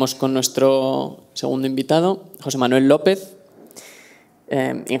ahora vamos con nuestro segundo invitado, José Manuel López,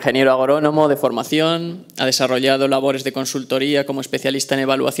 ingeniero agrónomo de formación, ha desarrollado labores de consultoría como especialista en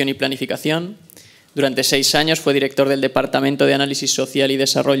evaluación y planificación. Durante 6 años fue director del Departamento de Análisis Social y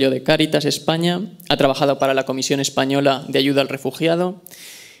Desarrollo de Cáritas España, ha trabajado para la Comisión Española de Ayuda al Refugiado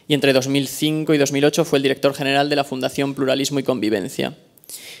y entre 2005 y 2008 fue el director general de la Fundación Pluralismo y Convivencia.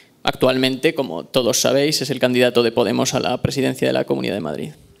 Actualmente, como todos sabéis, es el candidato de Podemos a la presidencia de la Comunidad de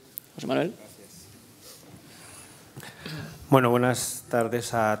Madrid. José Manuel. Bueno, buenas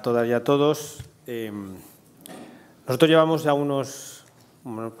tardes a todas y a todos. Nosotros llevamos ya unos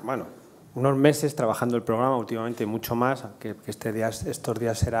meses trabajando el programa, últimamente mucho más, que estos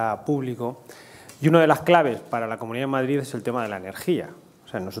días será público. Y una de las claves para la Comunidad de Madrid es el tema de la energía. O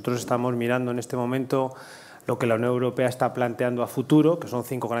sea, nosotros estamos mirando en este momento lo que la Unión Europea está planteando a futuro, que son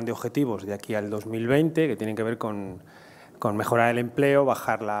 5 grandes objetivos de aquí al 2020, que tienen que ver con mejorar el empleo,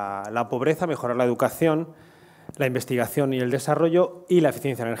 bajar la pobreza, mejorar la educación, la investigación y el desarrollo y la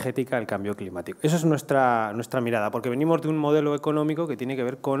eficiencia energética, el cambio climático. Esa es nuestra mirada, porque venimos de un modelo económico que tiene que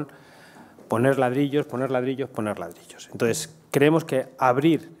ver con poner ladrillos, poner ladrillos, poner ladrillos. Entonces, creemos que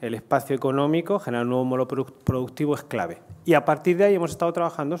abrir el espacio económico, generar un nuevo modelo productivo es clave. Y a partir de ahí hemos estado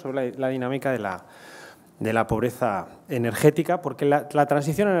trabajando sobre la dinámica de la pobreza energética, porque la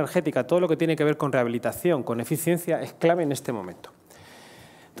transición energética, todo lo que tiene que ver con rehabilitación, con eficiencia, es clave en este momento.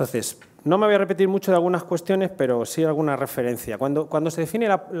 Entonces, no me voy a repetir mucho de algunas cuestiones, pero sí alguna referencia. Cuando se define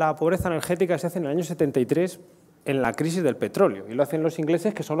la pobreza energética se hace en el año 73 en la crisis del petróleo, y lo hacen los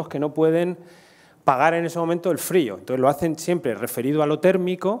ingleses, que son los que no pueden pagar en ese momento el frío. Entonces lo hacen siempre referido a lo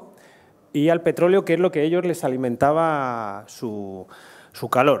térmico y al petróleo, que es lo que a ellos les alimentaba su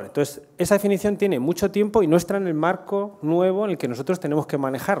calor. Entonces, esa definición tiene mucho tiempo y no está en el marco nuevo en el que nosotros tenemos que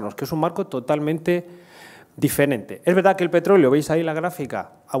manejarnos, que es un marco totalmente diferente. Es verdad que el petróleo, veis ahí la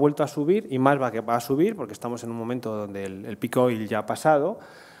gráfica, ha vuelto a subir y más va a subir porque estamos en un momento donde el peak oil ya ha pasado,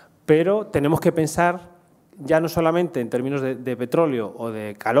 pero tenemos que pensar ya no solamente en términos de petróleo o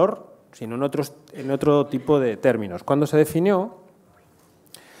de calor, sino en otro tipo de términos. Cuando se definió,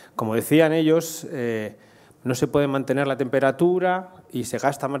 como decían ellos, no se puede mantener la temperatura y se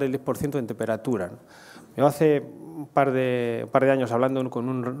gasta más del 10% en temperatura, ¿no? Yo hace un par de años, hablando con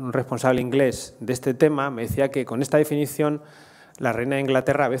un responsable inglés de este tema, me decía que con esta definición la reina de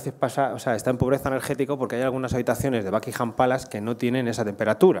Inglaterra a veces está en pobreza energética porque hay algunas habitaciones de Buckingham Palace que no tienen esa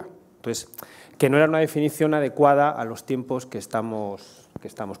temperatura. Entonces, que no era una definición adecuada a los tiempos que estamos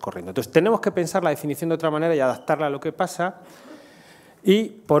corriendo. Entonces, tenemos que pensar la definición de otra manera y adaptarla a lo que pasa. Y,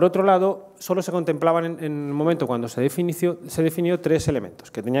 por otro lado, solo se contemplaban en el momento cuando se definió 3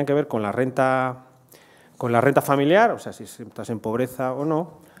 elementos que tenían que ver con la renta familiar, o sea, si estás en pobreza o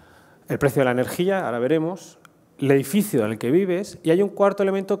no, el precio de la energía, ahora veremos, el edificio en el que vives, y hay un cuarto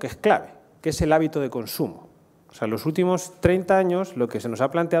elemento que es clave, que es el hábito de consumo. O sea, en los últimos 30 años lo que se nos ha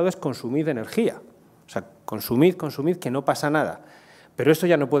planteado es consumir energía. O sea, consumid, que no pasa nada. Pero eso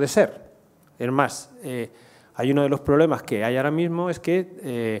ya no puede ser. Es más, hay uno de los problemas que hay ahora mismo, es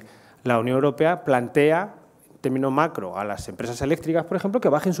que la Unión Europea plantea, en términos macro, a las empresas eléctricas, por ejemplo, que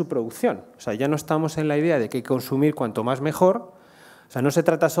bajen su producción. O sea, ya no estamos en la idea de que hay que consumir cuanto más mejor. O sea, no se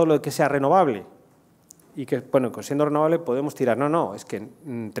trata solo de que sea renovable y que, bueno, siendo renovable podemos tirar. No, es que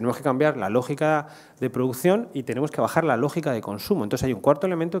tenemos que cambiar la lógica de producción y tenemos que bajar la lógica de consumo. Entonces hay un cuarto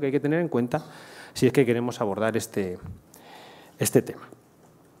elemento que hay que tener en cuenta si es que queremos abordar este tema.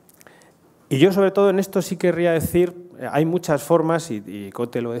 Y yo, sobre todo, en esto sí querría decir, hay muchas formas, y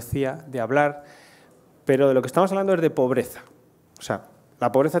Cote lo decía, de hablar, pero de lo que estamos hablando es de pobreza. O sea,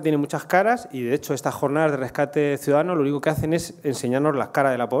 la pobreza tiene muchas caras y, de hecho, estas jornadas de rescate ciudadano lo único que hacen es enseñarnos las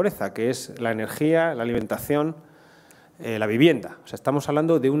caras de la pobreza, que es la energía, la alimentación, la vivienda. O sea, estamos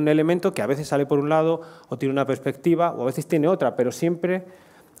hablando de un elemento que a veces sale por un lado o tiene una perspectiva o a veces tiene otra, pero siempre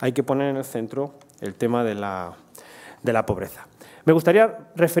hay que poner en el centro el tema de la pobreza. Me gustaría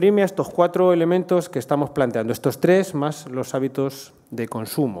referirme a estos 4 elementos que estamos planteando, estos 3 más los hábitos de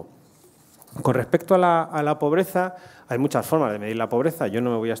consumo. Con respecto a la pobreza, hay muchas formas de medir la pobreza. Yo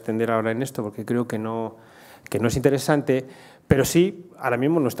no me voy a extender ahora en esto porque creo que no es interesante, pero sí, ahora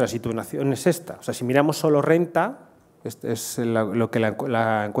mismo nuestra situación es esta. O sea, si miramos solo renta, es lo que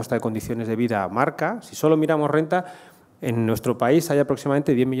la encuesta de condiciones de vida marca, si solo miramos renta, en nuestro país hay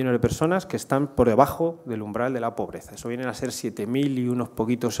aproximadamente 10 millones de personas que están por debajo del umbral de la pobreza. Eso vienen a ser 7.000 y unos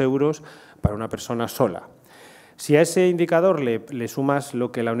poquitos euros para una persona sola. Si a ese indicador le sumas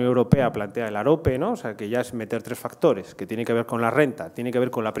lo que la Unión Europea plantea el AROPE, ¿no? O sea, que ya es meter 3 factores, que tiene que ver con la renta, tiene que ver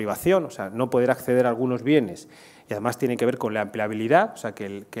con la privación, o sea, no poder acceder a algunos bienes, y además tiene que ver con la empleabilidad, o sea,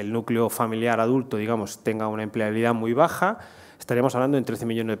 que el núcleo familiar adulto, digamos, tenga una empleabilidad muy baja, estaríamos hablando de 13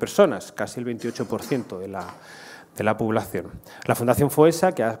 millones de personas, casi el 28% de la población. La Fundación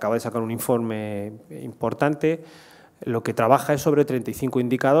Foesa, que acaba de sacar un informe importante, lo que trabaja es sobre 35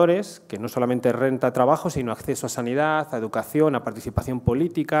 indicadores, que no solamente renta trabajo, sino acceso a sanidad, a educación, a participación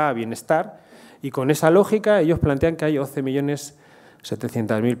política, a bienestar, y con esa lógica ellos plantean que hay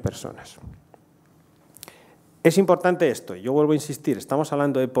 11.700.000 personas. Es importante esto, y yo vuelvo a insistir, estamos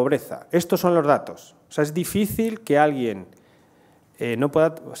hablando de pobreza. Estos son los datos. O sea, es difícil que alguien no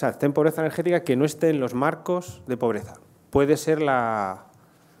pueda, o sea, esté en pobreza energética que no esté en los marcos de pobreza. Puede ser la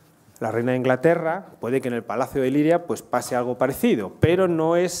reina de Inglaterra, puede que en el Palacio de Liria pues pase algo parecido, pero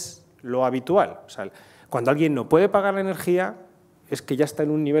no es lo habitual. O sea, cuando alguien no puede pagar la energía es que ya está en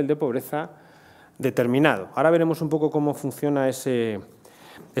un nivel de pobreza determinado. Ahora veremos un poco cómo funciona ese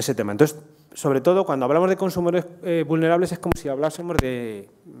tema. Entonces, sobre todo, cuando hablamos de consumidores vulnerables es como si hablásemos de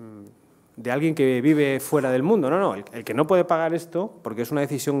alguien que vive fuera del mundo. No, el que no puede pagar esto, porque es una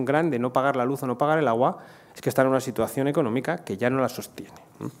decisión grande no pagar la luz o no pagar el agua, es que está en una situación económica que ya no la sostiene.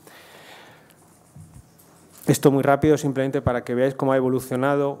 Esto muy rápido, simplemente para que veáis cómo ha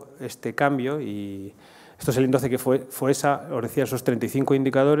evolucionado este cambio. Y esto es el índice que Foesa, os decía, esos 35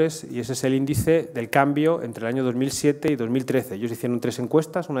 indicadores, y ese es el índice del cambio entre el año 2007 y 2013. Ellos hicieron 3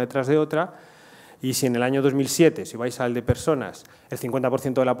 encuestas, una detrás de otra, y si en el año 2007, si vais al de personas, el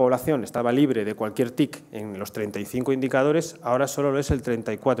 50% de la población estaba libre de cualquier TIC en los 35 indicadores, ahora solo lo es el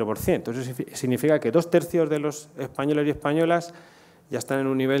 34%. Eso significa que 2/3 de los españoles y españolas ya están en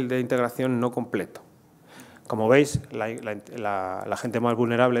un nivel de integración no completo. Como veis, la gente más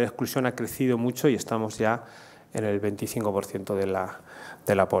vulnerable de exclusión ha crecido mucho y estamos ya en el 25%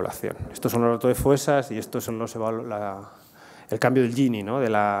 de la población. Estos son los datos de Foesas y estos son el cambio del Gini, ¿no? de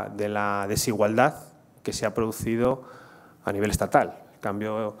la desigualdad que se ha producido a nivel estatal. El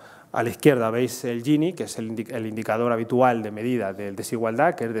cambio a la izquierda veis el Gini, que es el indicador habitual de medida de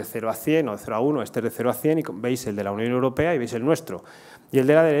desigualdad, que es de 0 a 100 o de 0 a 1, este es de 0 a 100, y veis el de la Unión Europea y veis el nuestro. Y el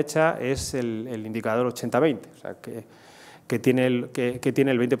de la derecha es el indicador 80-20, o sea, que tiene el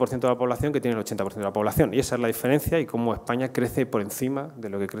 20% de la población, que tiene el 80% de la población. Y esa es la diferencia y cómo España crece por encima de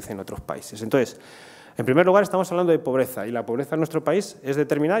lo que crece en otros países. Entonces, en primer lugar, estamos hablando de pobreza, y la pobreza en nuestro país es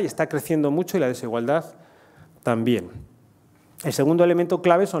determinada y está creciendo mucho, y la desigualdad también. El segundo elemento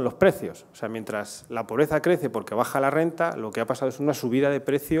clave son los precios. O sea, mientras la pobreza crece porque baja la renta, lo que ha pasado es una subida de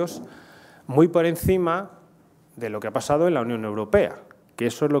precios muy por encima de lo que ha pasado en la Unión Europea, que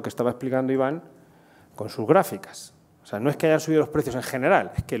eso es lo que estaba explicando Iván con sus gráficas. O sea, no es que hayan subido los precios en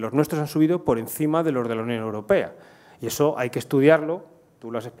general, es que los nuestros han subido por encima de los de la Unión Europea. Y eso hay que estudiarlo, tú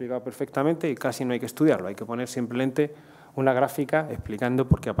lo has explicado perfectamente, y casi no hay que estudiarlo, hay que poner simplemente una gráfica explicando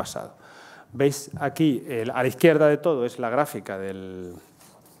por qué ha pasado. Veis aquí, a la izquierda de todo es la gráfica de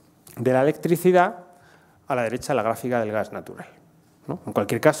la electricidad, a la derecha la gráfica del gas natural, ¿no? En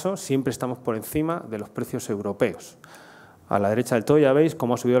cualquier caso, siempre estamos por encima de los precios europeos. A la derecha del todo ya veis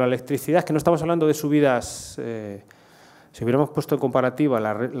cómo ha subido la electricidad, es que no estamos hablando de subidas. Si hubiéramos puesto en comparativa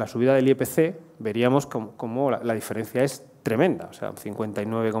la subida del IPC, veríamos cómo la diferencia es tremenda, o sea, un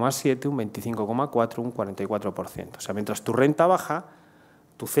 59,7, un 25,4, un 44%. O sea, mientras tu renta baja,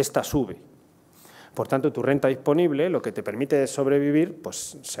 tu cesta sube. Por tanto, tu renta disponible, lo que te permite sobrevivir,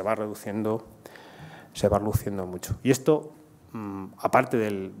 pues se va reduciendo se va reduciendo mucho. Y esto, aparte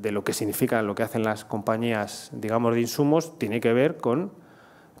de lo que significa lo que hacen las compañías, digamos, de insumos, tiene que ver con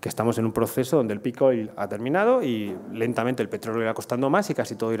que estamos en un proceso donde el peak oil ha terminado y lentamente el petróleo irá costando más y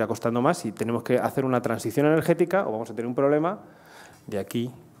casi todo irá costando más y tenemos que hacer una transición energética o vamos a tener un problema de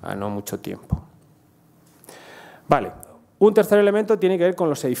aquí a no mucho tiempo. Vale, un tercer elemento tiene que ver con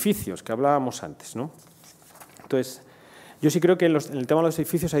los edificios que hablábamos antes, ¿no? Entonces, yo sí creo que en el tema de los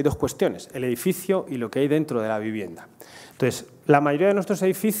edificios hay dos cuestiones, el edificio y lo que hay dentro de la vivienda. Entonces, la mayoría de nuestros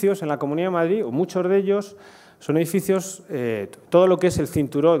edificios en la Comunidad de Madrid, o muchos de ellos, son edificios, todo lo que es el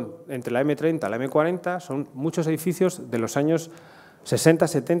cinturón entre la M30 y la M40, son muchos edificios de los años 60,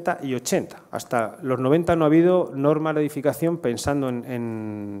 70 y 80. Hasta los 90 no ha habido normas de edificación pensando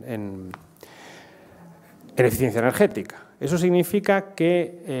en eficiencia energética. Eso significa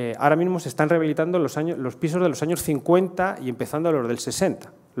que ahora mismo se están rehabilitando los pisos de los años 50 y empezando los del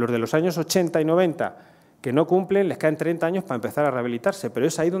 60. Los de los años 80 y 90 que no cumplen, les caen 30 años para empezar a rehabilitarse, pero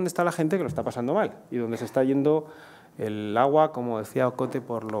es ahí donde está la gente que lo está pasando mal y donde se está yendo el agua, como decía Cote,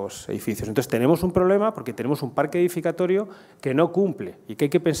 por los edificios. Entonces tenemos un problema porque tenemos un parque edificatorio que no cumple y que hay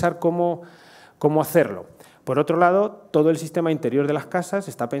que pensar cómo hacerlo. Por otro lado, todo el sistema interior de las casas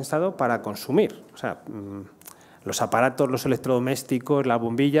está pensado para consumir. O sea, los aparatos, los electrodomésticos, las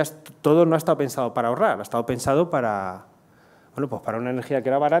bombillas, todo no ha estado pensado para ahorrar, ha estado pensado para, bueno, pues para una energía que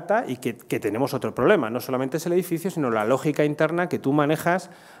era barata y que tenemos otro problema. No solamente es el edificio, sino la lógica interna que tú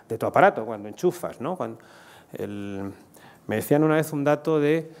manejas de tu aparato cuando enchufas, ¿no? Me decían una vez un dato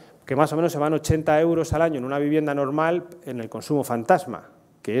de que más o menos se van 80 euros al año en una vivienda normal en el consumo fantasma,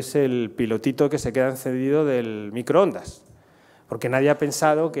 que es el pilotito que se queda encendido del microondas, porque nadie ha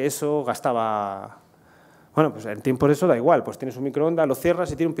pensado que eso gastaba. Bueno, pues en tiempo de eso da igual, pues tienes un microondas, lo cierras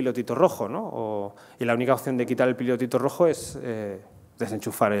y tiene un pilotito rojo, ¿no? Y la única opción de quitar el pilotito rojo es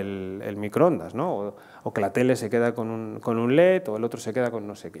desenchufar el microondas, ¿no? O que la tele se queda con un LED o el otro se queda con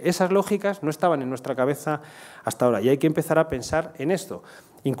no sé qué. Esas lógicas no estaban en nuestra cabeza hasta ahora y hay que empezar a pensar en esto.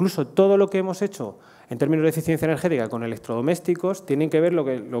 Incluso todo lo que hemos hecho en términos de eficiencia energética con electrodomésticos tienen que ver lo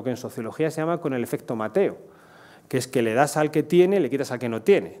que en sociología se llama con el efecto Mateo, que es que le das al que tiene y le quitas al que no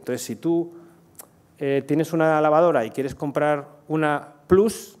tiene. Entonces, si tú tienes una lavadora y quieres comprar una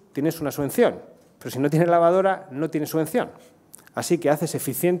Plus, tienes una subvención, pero si no tienes lavadora, no tienes subvención. Así que haces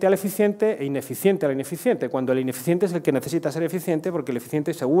eficiente al eficiente e ineficiente al ineficiente, cuando el ineficiente es el que necesita ser eficiente porque el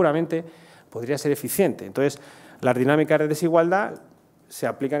eficiente seguramente podría ser eficiente. Entonces, las dinámicas de desigualdad se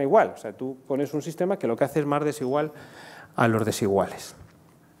aplican igual. O sea, tú pones un sistema que lo que hace es más desigual a los desiguales.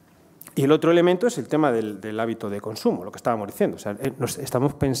 Y el otro elemento es el tema del hábito de consumo, lo que estábamos diciendo. O sea,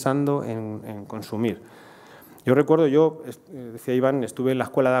 estamos pensando en consumir. Yo recuerdo, decía Iván, estuve en la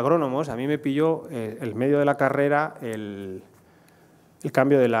escuela de agrónomos, a mí me pilló el medio de la carrera el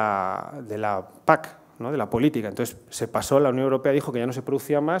cambio de la PAC, ¿no? De la política. Entonces se pasó, la Unión Europea dijo que ya no se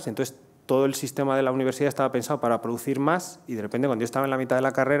producía más, entonces todo el sistema de la universidad estaba pensado para producir más y de repente cuando yo estaba en la mitad de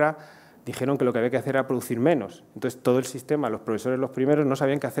la carrera dijeron que lo que había que hacer era producir menos. Entonces todo el sistema, los profesores los primeros no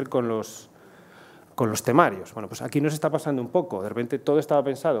sabían qué hacer con los temarios. Bueno, pues aquí nos está pasando un poco, de repente todo estaba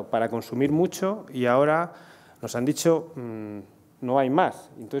pensado para consumir mucho y ahora nos han dicho no hay más.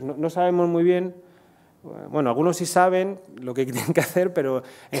 Entonces no sabemos muy bien. Bueno, algunos sí saben lo que tienen que hacer, pero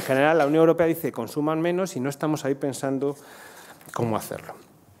en general la Unión Europea dice consuman menos y no estamos ahí pensando cómo hacerlo.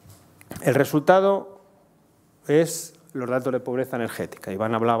 El resultado es los datos de pobreza energética.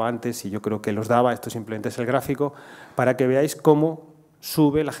 Iván hablaba antes y yo creo que los daba, esto simplemente es el gráfico, para que veáis cómo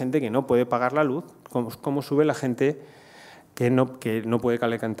sube la gente que no puede pagar la luz, cómo sube la gente que no puede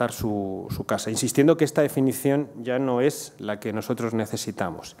calentar su casa, insistiendo que esta definición ya no es la que nosotros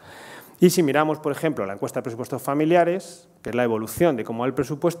necesitamos. Y si miramos, por ejemplo, la encuesta de presupuestos familiares, que es la evolución de cómo va el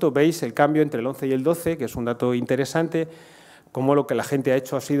presupuesto, veis el cambio entre el 11 y el 12, que es un dato interesante, cómo lo que la gente ha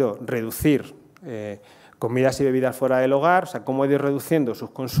hecho ha sido reducir comidas y bebidas fuera del hogar, o sea, cómo ha ido reduciendo sus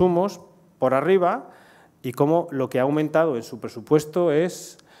consumos por arriba y cómo lo que ha aumentado en su presupuesto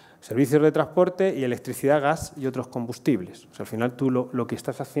es servicios de transporte y electricidad, gas y otros combustibles. O sea, al final tú lo que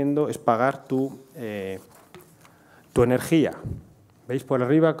estás haciendo es pagar tu energía. ¿Veis por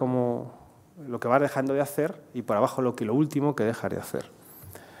arriba como lo que vas dejando de hacer y por abajo lo último que dejas de hacer?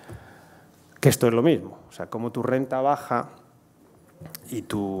 Que esto es lo mismo, o sea, como tu renta baja y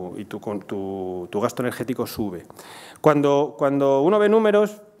tu gasto energético sube. Cuando uno ve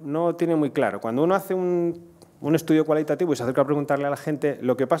números no tiene muy claro. Cuando uno hace un estudio cualitativo y se acerca a preguntarle a la gente,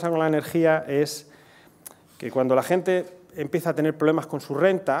 lo que pasa con la energía es que cuando la gente empieza a tener problemas con su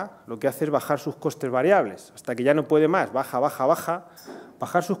renta, lo que hace es bajar sus costes variables, hasta que ya no puede más, baja.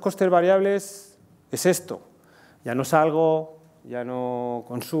 Bajar sus costes variables es esto. Ya no salgo ya no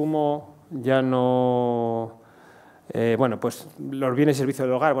consumo, ya no… bueno, pues los bienes y servicios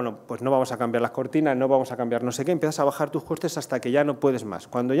del hogar, bueno, pues no vamos a cambiar las cortinas, no vamos a cambiar no sé qué, empiezas a bajar tus costes hasta que ya no puedes más.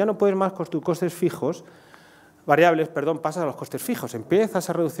 Cuando ya no puedes más con tus costes fijos, variables, perdón, pasas a los costes fijos, empiezas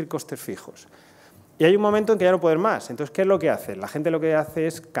a reducir costes fijos. Y hay un momento en que ya no puedes más. Entonces, ¿qué es lo que hace? La gente lo que hace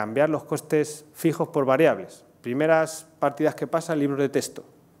es cambiar los costes fijos por variables. Primeras partidas que pasan, libros de texto.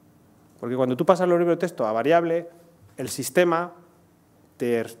 Porque cuando tú pasas los libros de texto a variable, el sistema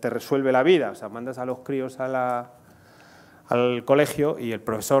te resuelve la vida. O sea, mandas a los críos al colegio y el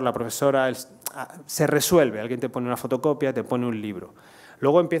profesor, la profesora, se resuelve. Alguien te pone una fotocopia, te pone un libro.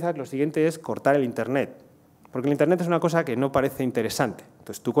 Luego empiezas, lo siguiente es cortar el Internet. Porque el Internet es una cosa que no parece interesante.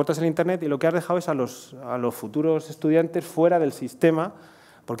 Entonces, tú cortas el Internet y lo que has dejado es a los futuros estudiantes fuera del sistema,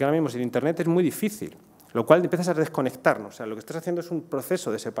 porque ahora mismo sin Internet es muy difícil, lo cual empiezas a desconectarnos. O sea, lo que estás haciendo es un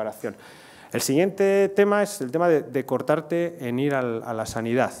proceso de separación. El siguiente tema es el tema de cortarte en ir a la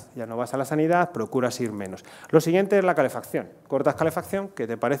sanidad. Ya no vas a la sanidad, procuras ir menos. Lo siguiente es la calefacción. Cortas calefacción, que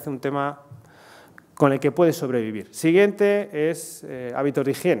te parece un tema con el que puedes sobrevivir. Siguiente es hábitos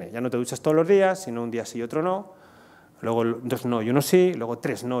de higiene. Ya no te duchas todos los días, sino un día sí y otro no. Luego 2 no y 1 sí, luego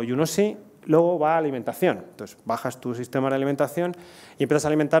 3 no y 1 sí. Luego va a alimentación. Entonces, bajas tu sistema de alimentación y empiezas a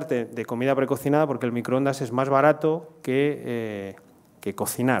alimentarte de comida precocinada porque el microondas es más barato que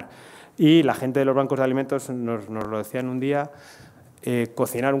cocinar. Y la gente de los bancos de alimentos nos lo decían un día,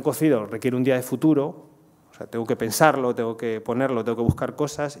 cocinar un cocido requiere un día de futuro. O sea, tengo que pensarlo, tengo que ponerlo, tengo que buscar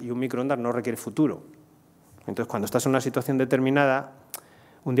cosas y un microondas no requiere futuro. Entonces, cuando estás en una situación determinada,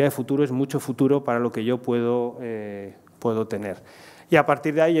 un día de futuro es mucho futuro para lo que yo puedo tener. Y a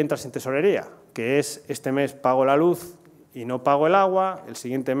partir de ahí entras en tesorería, que es este mes pago la luz y no pago el agua, el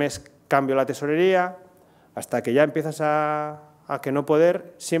siguiente mes cambio la tesorería, hasta que ya empiezas a que no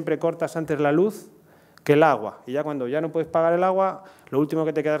poder, siempre cortas antes la luz que el agua. Y ya cuando ya no puedes pagar el agua, lo último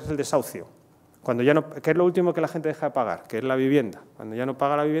que te queda es el desahucio. Cuando ya no, ¿qué es lo último que la gente deja de pagar? Que es la vivienda. Cuando ya no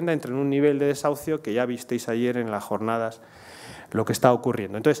paga la vivienda, entra en un nivel de desahucio que ya visteis ayer en las jornadas lo que está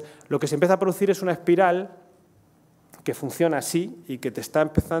ocurriendo. Entonces, lo que se empieza a producir es una espiral que funciona así y que te está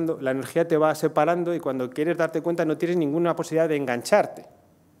empezando, la energía te va separando y cuando quieres darte cuenta no tienes ninguna posibilidad de engancharte.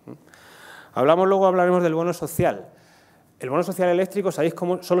 Luego hablaremos del bono social. El bono social eléctrico, ¿sabéis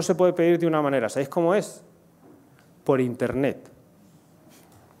cómo? Solo se puede pedir de una manera. ¿Sabéis cómo es? Por Internet.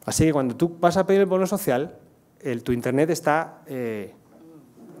 Así que cuando tú vas a pedir el bono social, tu Internet está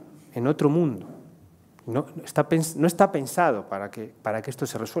en otro mundo. No está pensado para que esto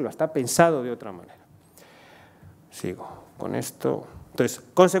se resuelva, está pensado de otra manera. Sigo con esto. Entonces,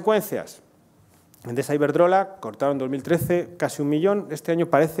 consecuencias. Endesa Iberdrola cortaron en 2013 casi 1 millón. Este año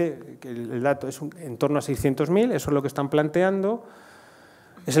parece que el dato es en torno a 600.000, eso es lo que están planteando.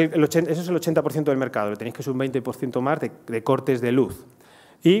 Eso es el 80% del mercado, le tenéis que subir un 20% más de cortes de luz.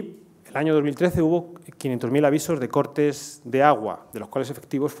 Y el año 2013 hubo 500.000 avisos de cortes de agua, de los cuales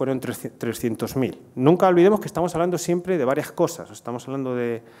efectivos fueron 300.000. Nunca olvidemos que estamos hablando siempre de varias cosas. Estamos hablando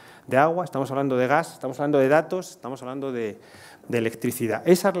de agua, estamos hablando de gas, estamos hablando de datos, estamos hablando de electricidad.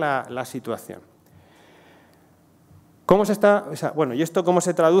 Esa es la situación. ¿Cómo se está? Bueno, ¿y esto cómo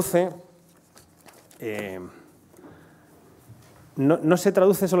se traduce? No se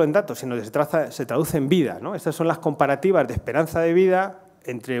traduce solo en datos, sino que se traduce en vida, ¿no? Estas son las comparativas de esperanza de vida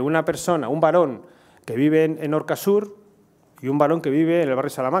entre una persona, un varón que vive en Orcasur y un varón que vive en el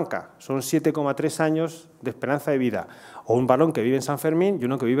barrio Salamanca. Son 7,3 años de esperanza de vida. O un varón que vive en San Fermín y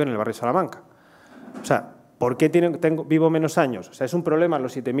uno que vive en el barrio Salamanca. O sea, ¿por qué vivo menos años? O sea, es un problema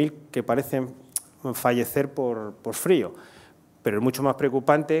los 7.000 que parecen fallecer por frío, pero es mucho más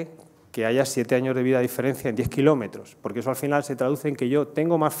preocupante que haya 7 años de vida de diferencia en 10 kilómetros, porque eso al final se traduce en que yo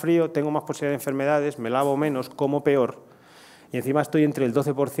tengo más frío, tengo más posibilidad de enfermedades, me lavo menos, como peor, y encima estoy entre el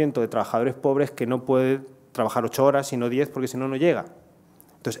 12% de trabajadores pobres que no pueden trabajar 8 horas, sino 10, porque si no, no llega.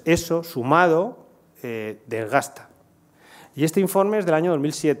 Entonces, eso, sumado, desgasta. Y este informe es del año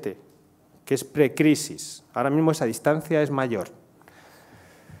 2007, que es precrisis. Ahora mismo esa distancia es mayor.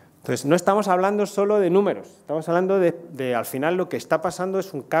 Entonces, no estamos hablando solo de números, estamos hablando de al final lo que está pasando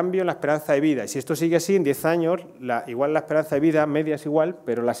es un cambio en la esperanza de vida. Y si esto sigue así, en 10 años, igual la esperanza de vida media es igual,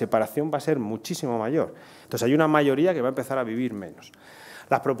 pero la separación va a ser muchísimo mayor. Entonces, hay una mayoría que va a empezar a vivir menos.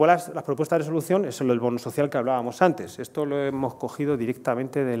 Las propuestas de resolución, eso es el bono social que hablábamos antes. Esto lo hemos cogido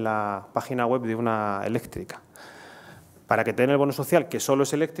directamente de la página web de una eléctrica. Para que te den el bono social, que solo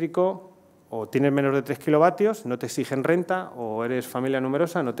es eléctrico, o tienes menos de 3 kilovatios, no te exigen renta, o eres familia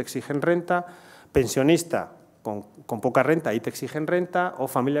numerosa, no te exigen renta, pensionista con poca renta, ahí te exigen renta, o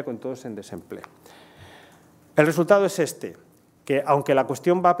familia con todos en desempleo. El resultado es este, que aunque la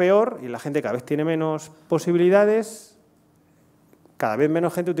cuestión va peor y la gente cada vez tiene menos posibilidades, cada vez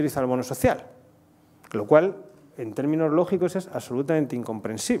menos gente utiliza el bono social, lo cual, en términos lógicos, es absolutamente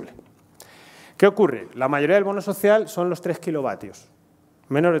incomprensible. ¿Qué ocurre? La mayoría del bono social son los 3 kilovatios,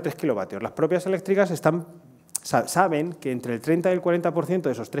 menos de 3 kilovatios. Las propias eléctricas saben que entre el 30 y el 40%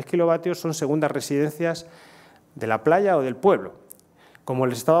 de esos 3 kilovatios son segundas residencias de la playa o del pueblo. Como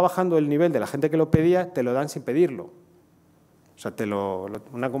les estaba bajando el nivel de la gente que lo pedía, te lo dan sin pedirlo. O sea,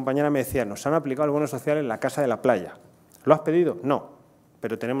 una compañera me decía, nos han aplicado el bono social en la casa de la playa. ¿Lo has pedido? No,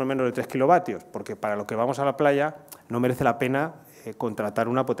 pero tenemos menos de 3 kilovatios, porque para lo que vamos a la playa no merece la pena contratar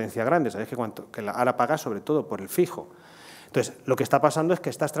una potencia grande. Sabéis que ahora pagas sobre todo por el fijo. Entonces, lo que está pasando es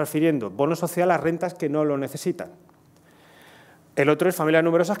que estás transfiriendo bono social a rentas que no lo necesitan. El otro es familias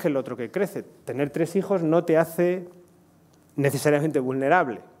numerosas, que es el otro que crece. Tener 3 hijos no te hace necesariamente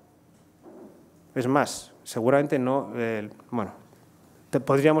vulnerable. Es más, seguramente no. Bueno,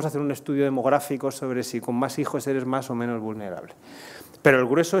 podríamos hacer un estudio demográfico sobre si con más hijos eres más o menos vulnerable. Pero el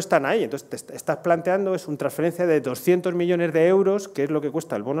grueso están ahí. Entonces, te estás planteando es una transferencia de 200 millones de euros, que es lo que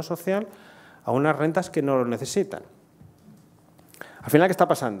cuesta el bono social, a unas rentas que no lo necesitan. Al final, ¿qué está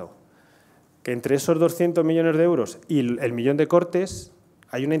pasando? Que entre esos 200 millones de euros y el millón de cortes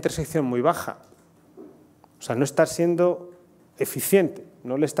hay una intersección muy baja. O sea, no estás siendo eficiente,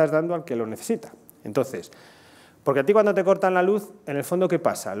 no le estás dando al que lo necesita. Entonces, porque a ti cuando te cortan la luz, en el fondo, ¿qué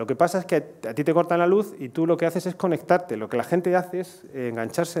pasa? Lo que pasa es que a ti te cortan la luz y tú lo que haces es conectarte. Lo que la gente hace es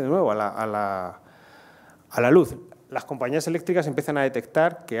engancharse de nuevo a la luz. Las compañías eléctricas empiezan a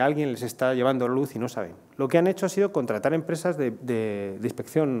detectar que alguien les está llevando luz y no saben. Lo que han hecho ha sido contratar empresas de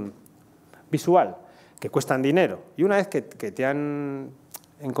inspección visual, que cuestan dinero. Y una vez que te han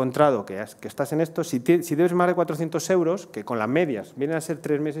encontrado que estás en esto, si debes más de 400 euros, que con las medias vienen a ser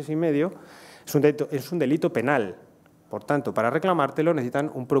 3 meses y medio, es un delito penal. Por tanto, para reclamártelo necesitan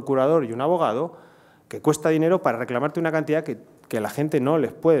un procurador y un abogado, que cuesta dinero para reclamarte una cantidad que la gente no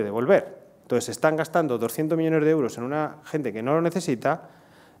les puede devolver. Entonces, están gastando 200 millones de euros en una gente que no lo necesita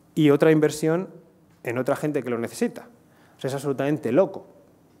y otra inversión en otra gente que lo necesita. O sea, es absolutamente loco.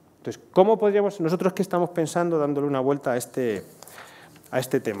 Entonces, ¿cómo podríamos, nosotros qué estamos pensando dándole una vuelta a este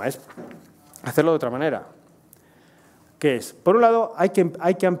tema? Es hacerlo de otra manera. ¿Qué es? Por un lado, hay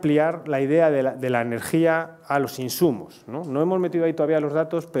que ampliar la idea de la energía a los insumos, ¿no? No hemos metido ahí todavía los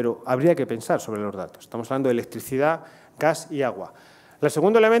datos, pero habría que pensar sobre los datos. Estamos hablando de electricidad, gas y agua. El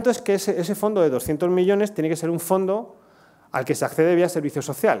segundo elemento es que ese fondo de 200 millones tiene que ser un fondo al que se accede vía servicios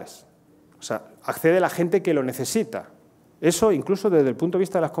sociales. O sea, accede la gente que lo necesita. Eso, incluso desde el punto de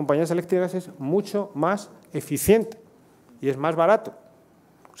vista de las compañías eléctricas, es mucho más eficiente y es más barato.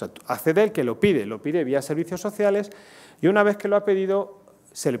 O sea, accede el que lo pide vía servicios sociales, y una vez que lo ha pedido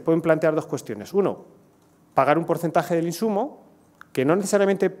se le pueden plantear dos cuestiones. Uno, pagar un porcentaje del insumo, que no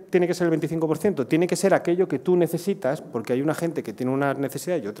necesariamente tiene que ser el 25%, tiene que ser aquello que tú necesitas, porque hay una gente que tiene una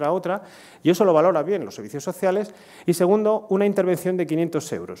necesidad y otra, y eso lo valora bien los servicios sociales. Y segundo, una intervención de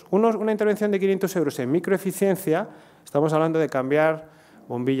 500 euros. Una intervención de 500 euros en microeficiencia, estamos hablando de cambiar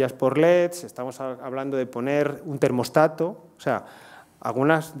bombillas por LEDs, estamos hablando de poner un termostato, o sea,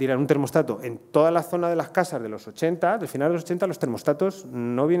 algunas dirán un termostato. En toda la zona de las casas de los 80, del final de los 80, los termostatos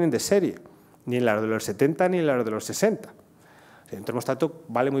no vienen de serie, ni en la de los 70 ni en la de los 60. Un termostato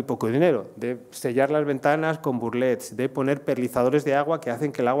vale muy poco dinero, de sellar las ventanas con burlets, de poner perlizadores de agua que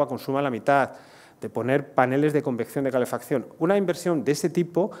hacen que el agua consuma la mitad, de poner paneles de convección de calefacción. Una inversión de ese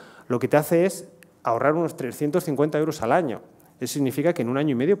tipo lo que te hace es ahorrar unos 350 euros al año. Eso significa que en un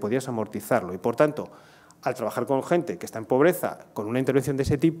año y medio podías amortizarlo. Y, por tanto, al trabajar con gente que está en pobreza, con una intervención de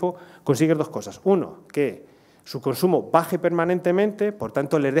ese tipo, consigues dos cosas. Uno, que su consumo baje permanentemente, por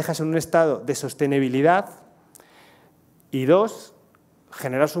tanto, les dejas en un estado de sostenibilidad. Y dos,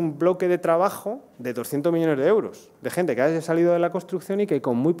 generas un bloque de trabajo de 200 millones de euros, de gente que haya salido de la construcción y que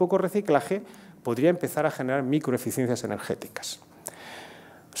con muy poco reciclaje podría empezar a generar microeficiencias energéticas.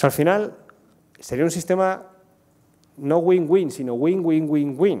 O sea, al final sería un sistema no win-win, sino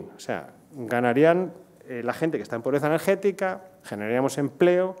win-win-win-win. O sea, ganarían la gente que está en pobreza energética, generaríamos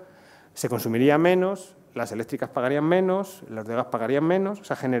empleo, se consumiría menos, las eléctricas pagarían menos, las de gas pagarían menos, o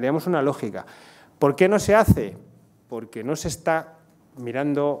sea, generaríamos una lógica. ¿Por qué no se hace? Porque no se está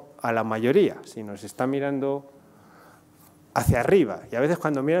mirando a la mayoría, sino se está mirando hacia arriba. Y a veces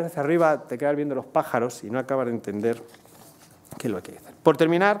cuando miras hacia arriba te quedas viendo los pájaros y no acabas de entender qué es lo que hay que hacer. Por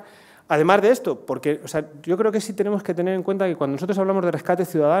terminar, además de esto, porque o sea, yo creo que sí tenemos que tener en cuenta que cuando nosotros hablamos de rescate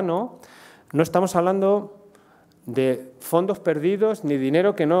ciudadano, no estamos hablando de fondos perdidos ni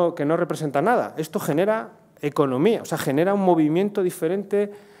dinero que no representa nada. Esto genera economía, o sea, genera un movimiento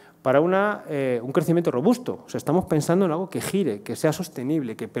diferente para un crecimiento robusto. O sea, estamos pensando en algo que gire, que sea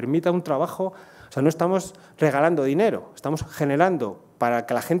sostenible, que permita un trabajo. O sea, no estamos regalando dinero, estamos generando, para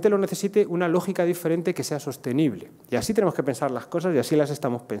que la gente lo necesite, una lógica diferente que sea sostenible. Y así tenemos que pensar las cosas y así las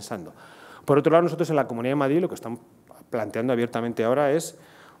estamos pensando. Por otro lado, nosotros en la Comunidad de Madrid lo que estamos planteando abiertamente ahora es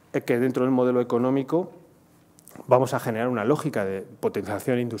que dentro del modelo económico vamos a generar una lógica de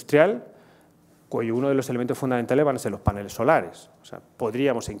potenciación industrial, cuyo uno de los elementos fundamentales van a ser los paneles solares. O sea,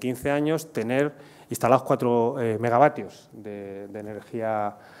 podríamos en 15 años tener instalados 4 megavatios de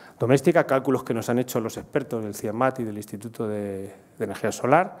energía doméstica, cálculos que nos han hecho los expertos del CIEMAT y del Instituto de Energía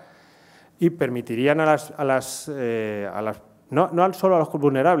Solar, y permitirían no solo a los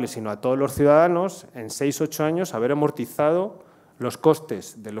vulnerables, sino a todos los ciudadanos, en 6 o 8 años, haber amortizado los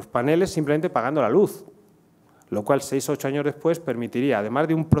costes de los paneles simplemente pagando la luz, lo cual 6 o 8 años después permitiría, además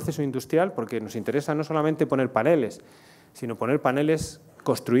de un proceso industrial, porque nos interesa no solamente poner paneles, sino poner paneles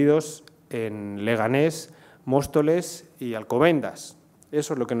construidos en Leganés, Móstoles y Alcobendas.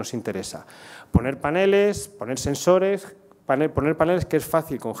 Eso es lo que nos interesa. Poner paneles, poner sensores, poner paneles que es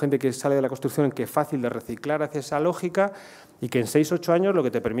fácil, con gente que sale de la construcción, que es fácil de reciclar hacia esa lógica y que en 6 o 8 años lo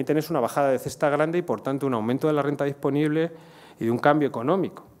que te permiten es una bajada de cesta grande y, por tanto, un aumento de la renta disponible y de un cambio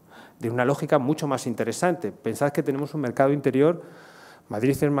económico, de una lógica mucho más interesante. Pensad que tenemos un mercado interior,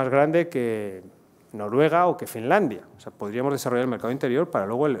 Madrid es más grande que Noruega o que Finlandia. O sea, podríamos desarrollar el mercado interior para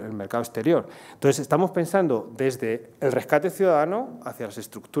luego el mercado exterior. Entonces, estamos pensando desde el rescate ciudadano hacia las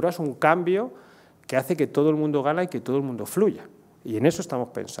estructuras un cambio que hace que todo el mundo gana y que todo el mundo fluya. Y en eso estamos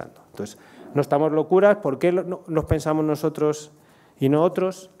pensando. Entonces, no estamos locuras. ¿Por qué nos pensamos nosotros y no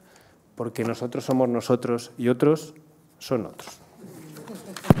otros? Porque nosotros somos nosotros y otros son otros.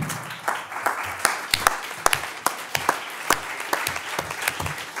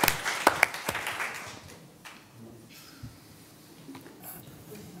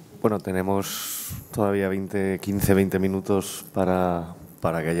 Bueno, tenemos todavía 15-20 minutos para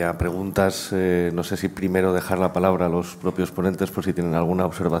que haya preguntas. No sé si primero dejar la palabra a los propios ponentes por si tienen alguna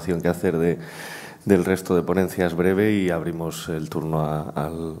observación que hacer del resto de ponencias breve, y abrimos el turno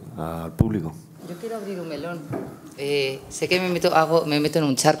al público. Yo quiero abrir un melón. Sé que me meto en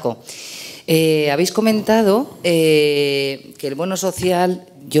un charco. Habéis comentado que el bono social,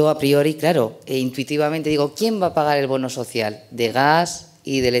 yo a priori, claro, intuitivamente digo, ¿quién va a pagar el bono social? De gas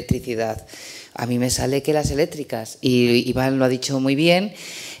y de electricidad. A mí me sale que las eléctricas, y Iván lo ha dicho muy bien,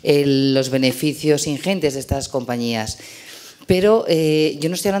 los beneficios ingentes de estas compañías. Pero yo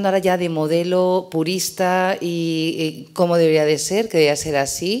no estoy hablando ahora ya de modelo purista y cómo debería de ser, que debería ser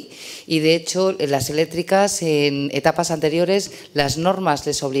así. Y de hecho, las eléctricas en etapas anteriores, las normas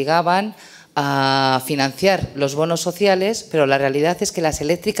les obligaban a financiar los bonos sociales, pero la realidad es que las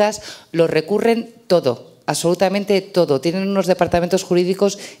eléctricas lo recurren todo. Absolutamente todo. Tienen unos departamentos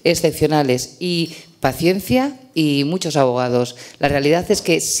jurídicos excepcionales y paciencia y muchos abogados. La realidad es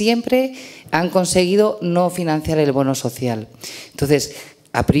que siempre han conseguido no financiar el bono social. Entonces,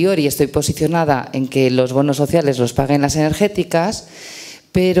 a priori estoy posicionada en que los bonos sociales los paguen las energéticas,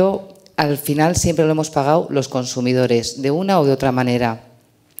 pero al final siempre lo hemos pagado los consumidores, de una o de otra manera.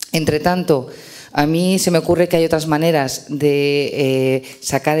 Entre tanto, a mí se me ocurre que hay otras maneras de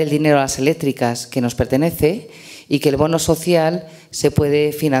sacar el dinero a las eléctricas que nos pertenece, y que el bono social se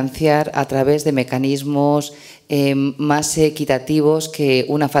puede financiar a través de mecanismos más equitativos que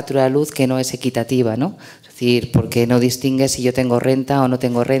una factura de luz que no es equitativa, ¿no? Es decir, porque no distingues si yo tengo renta o no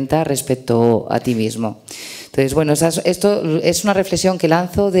tengo renta respecto a ti mismo. Entonces, bueno, esto es una reflexión que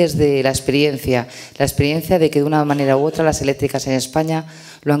lanzo desde la experiencia de que de una manera u otra las eléctricas en España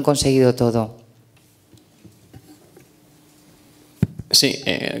lo han conseguido todo. Sí,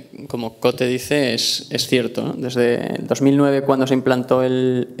 como Cote dice, es cierto, ¿no? Desde el 2009, cuando se implantó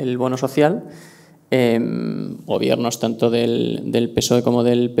el bono social, gobiernos tanto del PSOE como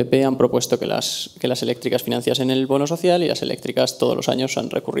del PP han propuesto que las eléctricas financiasen el bono social, y las eléctricas todos los años han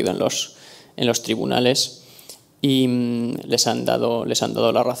recurrido en los tribunales y les han dado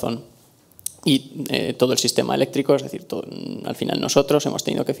la razón. Y todo el sistema eléctrico, es decir, al final nosotros hemos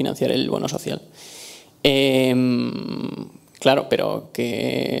tenido que financiar el bono social. Claro, pero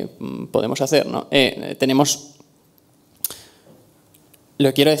 ¿qué podemos hacer, no? Lo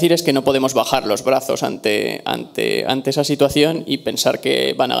que quiero decir es que no podemos bajar los brazos ante esa situación y pensar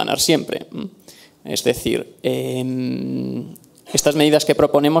que van a ganar siempre. Es decir, estas medidas que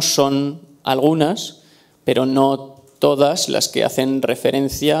proponemos son algunas, pero no todas las que hacen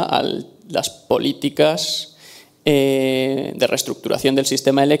referencia a las políticas de reestructuración del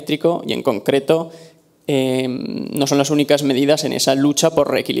sistema eléctrico, y en concreto no son las únicas medidas en esa lucha por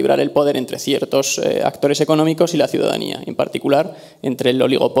reequilibrar el poder entre ciertos actores económicos y la ciudadanía, en particular entre el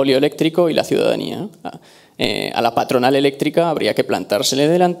oligopolio eléctrico y la ciudadanía. A la patronal eléctrica habría que plantársele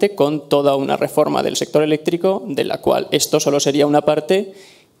delante con toda una reforma del sector eléctrico, de la cual esto solo sería una parte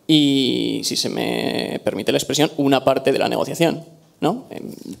y, si se me permite la expresión, una parte de la negociación, ¿no?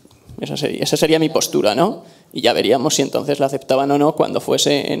 Esa sería mi postura, ¿no? Y ya veríamos si entonces la aceptaban o no cuando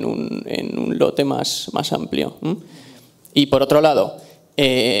fuese en un lote más amplio. Y por otro lado,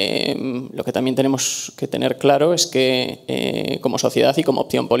 lo que también tenemos que tener claro es que como sociedad y como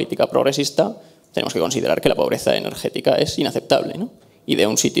opción política progresista tenemos que considerar que la pobreza energética es inaceptable, ¿no? Y de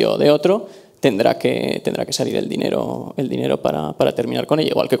un sitio o de otro tendrá que salir el dinero para terminar con ello,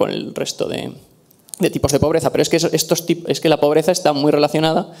 igual que con el resto de tipos de pobreza. Pero es que la pobreza está muy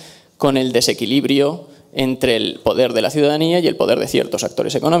relacionada con el desequilibrio entre el poder de la ciudadanía y el poder de ciertos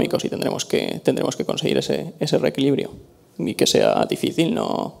actores económicos, y tendremos que conseguir ese reequilibrio. Y que sea difícil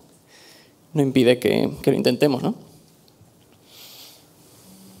no impide que lo intentemos, ¿no?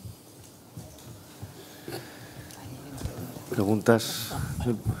 ¿Preguntas?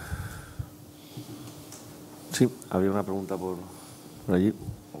 Sí, había una pregunta por allí,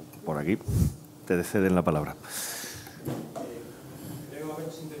 por aquí. Te ceden la palabra. Creo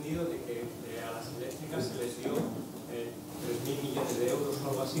haberos entendido de que a las eléctricas se les dio 3.000 millones de euros o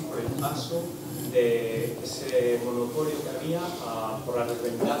algo así por el paso de ese monopolio que había por las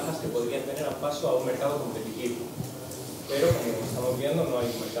desventajas que podrían tener al paso a un mercado competitivo. Pero, como estamos viendo, no hay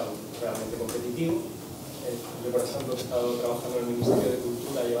un mercado realmente competitivo. Yo, por ejemplo, he estado trabajando en el Ministerio de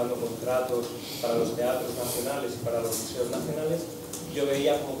Cultura llevando contratos para los teatros nacionales y para los museos nacionales. Yo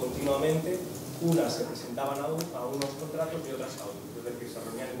veía como continuamente unas se presentaban a unos contratos y otras a otros. Es decir, se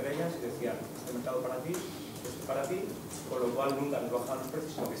reunían entre ellas y decían, este mercado para ti, este para ti, con lo cual nunca nos bajaban los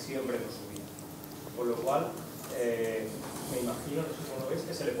precios, sino que siempre nos subían. Con lo cual, me imagino, no sé cómo lo veis,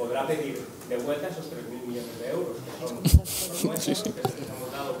 que se le podrá pedir de vuelta esos 3.000 millones de euros, que son nuestros, que se les hemos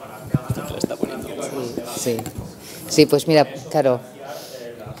dado para que hagan algo. Sí, pues mira, claro.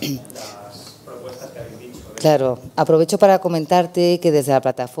 Claro, aprovecho para comentarte que desde la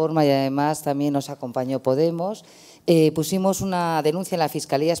plataforma, y además también nos acompañó Podemos, pusimos una denuncia en la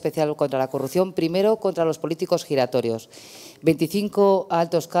Fiscalía Especial contra la Corrupción, primero contra los políticos giratorios. 25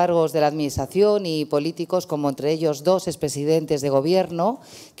 altos cargos de la Administración y políticos, como entre ellos 2 expresidentes de Gobierno,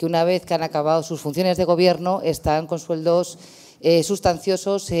 que una vez que han acabado sus funciones de Gobierno están con sueldos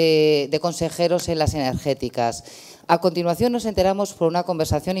sustanciosos de consejeros en las energéticas. A continuación nos enteramos por una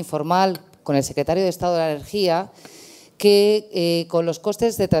conversación informal con el secretario de Estado de la Energía que con los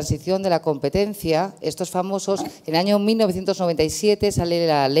costes de transición de la competencia, estos famosos, en el año 1997 sale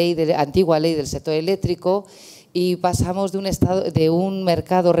la antigua ley del sector eléctrico y pasamos de un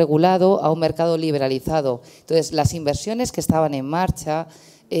mercado regulado a un mercado liberalizado. Entonces, las inversiones que estaban en marcha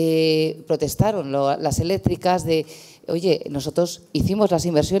protestaron las eléctricas de, oye, nosotros hicimos las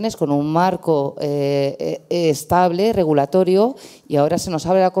inversiones con un marco estable, regulatorio, y ahora se nos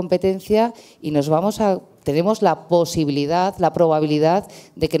abre la competencia y tenemos la posibilidad, la probabilidad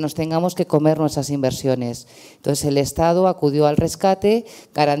de que nos tengamos que comer nuestras inversiones. Entonces, el Estado acudió al rescate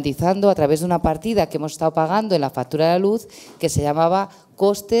garantizando a través de una partida que hemos estado pagando en la factura de la luz que se llamaba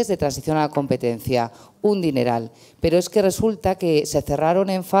costes de transición a la competencia, un dineral. Pero es que resulta que se cerraron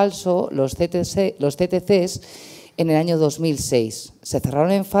en falso los CTCs en el año 2006. Se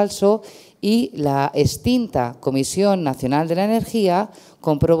cerraron en falso y la extinta Comisión Nacional de la Energía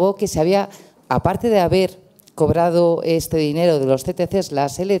comprobó que se había, aparte de haber cobrado este dinero de los CTCs,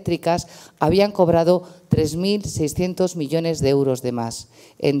 las eléctricas, habían cobrado 3.600 millones de euros de más.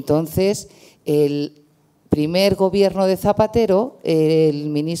 Entonces, el primer gobierno de Zapatero, el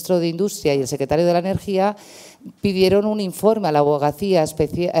ministro de Industria y el secretario de la Energía pidieron un informe a la abogacía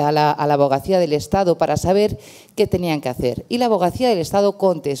del Estado para saber qué tenían que hacer. Y la abogacía del Estado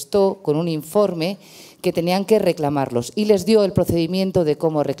contestó con un informe que tenían que reclamarlos y les dio el procedimiento de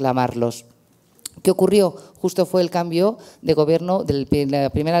cómo reclamarlos. ¿Qué ocurrió? Justo fue el cambio de gobierno de la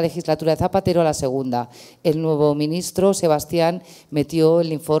primera legislatura de Zapatero a la segunda. El nuevo ministro, Sebastián, metió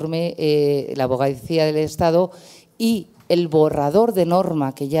el informe, la abogacía del Estado, y el borrador de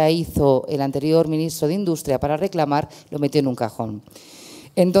norma que ya hizo el anterior ministro de Industria para reclamar, lo metió en un cajón.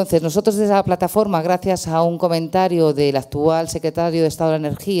 Entonces, nosotros desde la plataforma, gracias a un comentario del actual secretario de Estado de la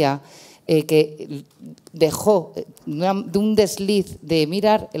Energía, que dejó, de un desliz de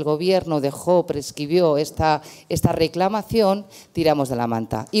mirar, el Gobierno prescribió esta reclamación, tiramos de la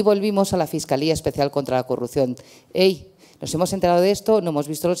manta y volvimos a la Fiscalía Especial contra la Corrupción. Nos hemos enterado de esto, no hemos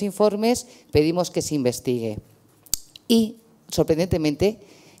visto los informes, pedimos que se investigue. Y, sorprendentemente,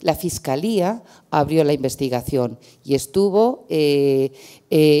 la Fiscalía abrió la investigación y estuvo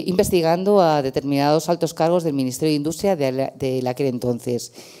investigando a determinados altos cargos del Ministerio de Industria de aquel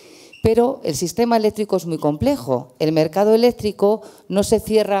entonces. Pero el sistema eléctrico es muy complejo. El mercado eléctrico no se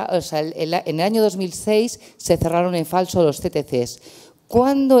cierra, o sea, en el año 2006 se cerraron en falso los CTCs.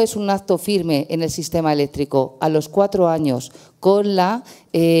 ¿Cuándo es un acto firme en el sistema eléctrico? A los 4 años,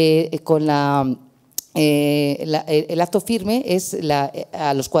 el acto firme es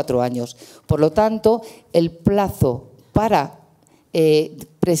a los 4 años. Por lo tanto, el plazo para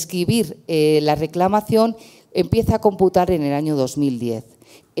prescribir la reclamación empieza a computar en el año 2010.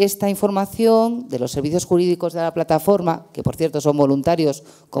 Esta información de los servicios jurídicos de la plataforma, que por cierto son voluntarios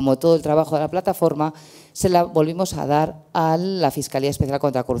como todo el trabajo de la plataforma, se la volvimos a dar a la Fiscalía Especial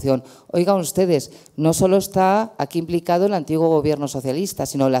contra la Corrupción. Oigan ustedes, no solo está aquí implicado el antiguo gobierno socialista,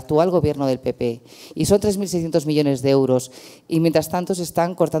 sino el actual gobierno del PP. Y son 3.600 millones de euros. Y mientras tanto se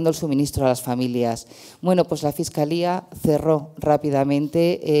están cortando el suministro a las familias. Bueno, pues la Fiscalía cerró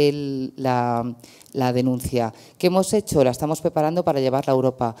rápidamente la denuncia. ¿Qué hemos hecho? La estamos preparando para llevarla a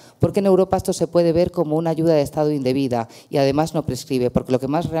Europa, porque en Europa esto se puede ver como una ayuda de Estado indebida y además no prescribe, porque lo que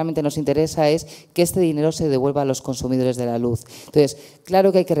más realmente nos interesa es que este dinero se devuelva a los consumidores de la luz. Entonces,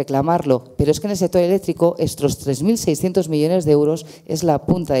 claro que hay que reclamarlo, pero es que en el sector eléctrico estos 3.600 millones de euros es la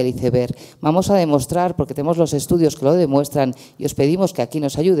punta del iceberg. Vamos a demostrar, porque tenemos los estudios que lo demuestran y os pedimos que aquí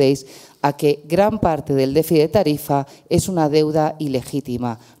nos ayudéis, a que gran parte del déficit de tarifa es una deuda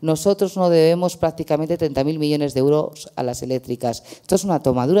ilegítima. Nosotros no debemos prácticamente 30.000 millones de euros a las eléctricas. Esto es una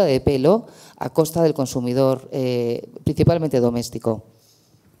tomadura de pelo a costa del consumidor, principalmente doméstico.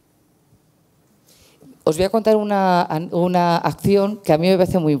 Os voy a contar una acción que a mí me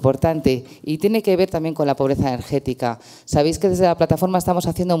parece muy importante y tiene que ver también con la pobreza energética. Sabéis que desde la plataforma estamos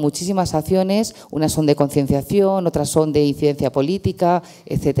haciendo muchísimas acciones, unas son de concienciación, otras son de incidencia política,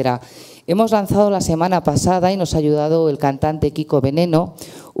 etcétera. Hemos lanzado la semana pasada, y nos ha ayudado el cantante Kiko Veneno,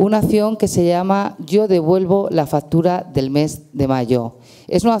 una acción que se llama Yo devuelvo la factura del mes de mayo.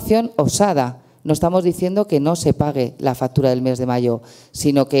 Es una acción osada. No estamos diciendo que no se pague la factura del mes de mayo,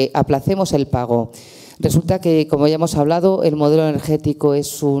 sino que aplacemos el pago. Resulta que, como ya hemos hablado, el modelo energético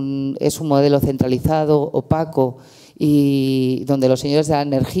es un modelo centralizado, opaco, y donde los señores de la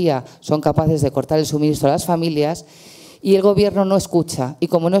energía son capaces de cortar el suministro a las familias, y el Gobierno no escucha. Y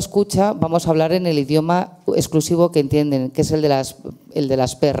como no escucha, vamos a hablar en el idioma exclusivo que entienden, que es el de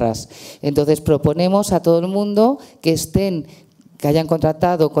las perras. Entonces, proponemos a todo el mundo que hayan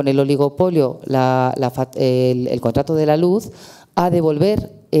contratado con el oligopolio el contrato de la luz, a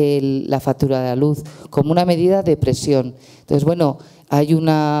devolver la factura de la luz como una medida de presión. Entonces, bueno, en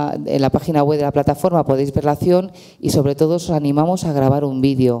la página web de la plataforma podéis ver la acción y sobre todo os animamos a grabar un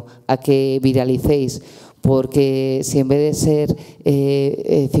vídeo, a que viralicéis, porque si en vez de ser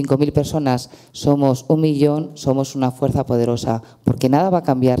 5.000 personas somos 1 millón, somos una fuerza poderosa, porque nada va a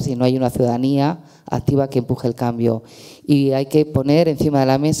cambiar si no hay una ciudadanía activa que empuje el cambio. Y hay que poner encima de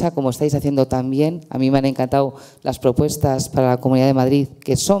la mesa, como estáis haciendo también, a mí me han encantado las propuestas para la Comunidad de Madrid,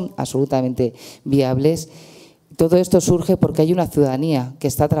 que son absolutamente viables. Todo esto surge porque hay una ciudadanía que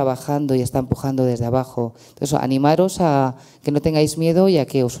está trabajando y está empujando desde abajo. Entonces, animaros a que no tengáis miedo y a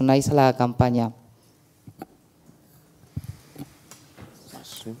que os unáis a la campaña.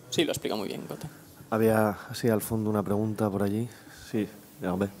 Sí, lo explica muy bien, Cote. Había así al fondo una pregunta por allí. Sí,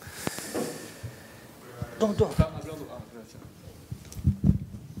 ya ve.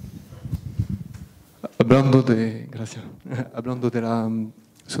 Hablando de la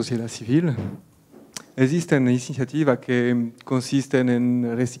sociedad civil, existen iniciativas que consisten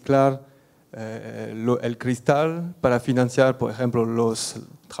en reciclar el cristal para financiar, por ejemplo, los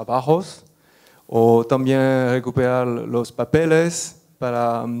trabajos, o también recuperar los papeles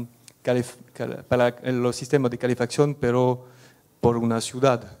para los sistemas de calefacción, pero por una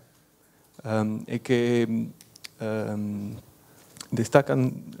ciudad, y que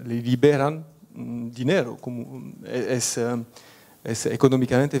destacan, liberan dinero, como es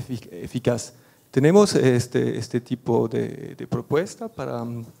económicamente eficaz. Tenemos este tipo de propuesta para,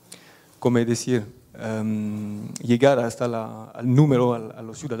 como decir, llegar hasta al número, a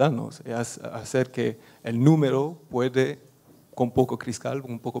los ciudadanos, y hacer que el número puede, con poco cristal,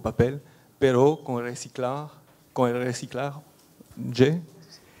 con poco papel, pero con el reciclaje,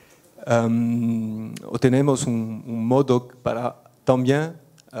 tenemos un modo para también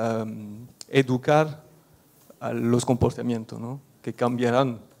educar a los comportamientos, ¿no? Que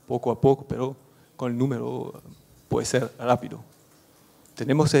cambiarán poco a poco, pero con el número puede ser rápido.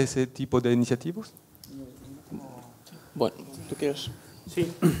 ¿Tenemos ese tipo de iniciativas? Bueno, ¿tú quieres?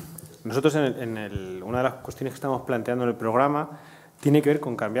 Sí. Nosotros una de las cuestiones que estamos planteando en el programa tiene que ver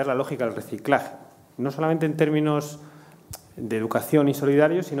con cambiar la lógica del reciclaje. No solamente en términos de educación y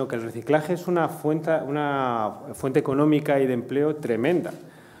solidario, sino que el reciclaje es una fuente económica y de empleo tremenda.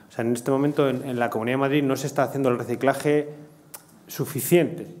 O sea, en este momento en la Comunidad de Madrid no se está haciendo el reciclaje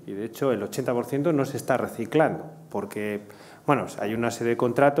suficiente y, de hecho, el 80% no se está reciclando porque, bueno, hay una serie de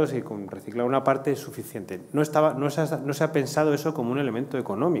contratos y con reciclar una parte es suficiente. No se ha pensado eso como un elemento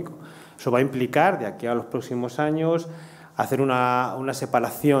económico. Eso va a implicar, de aquí a los próximos años, hacer una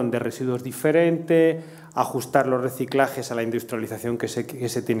separación de residuos diferente, ajustar los reciclajes a la industrialización que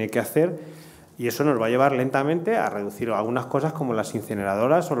se tiene que hacer, y eso nos va a llevar lentamente a reducir algunas cosas como las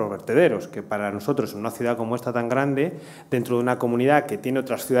incineradoras o los vertederos, que para nosotros en una ciudad como esta tan grande, dentro de una comunidad que tiene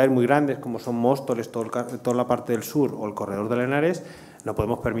otras ciudades muy grandes como son Móstoles, toda la parte del sur o el corredor de Henares, no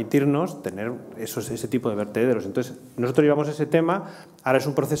podemos permitirnos tener ese tipo de vertederos. Entonces, nosotros llevamos ese tema, ahora es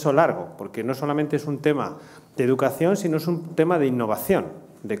un proceso largo, porque no solamente es un tema de educación, sino es un tema de innovación,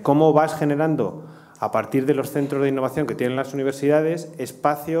 de cómo vas generando, a partir de los centros de innovación que tienen las universidades,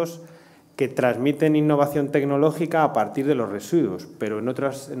 espacios que transmiten innovación tecnológica a partir de los residuos, pero en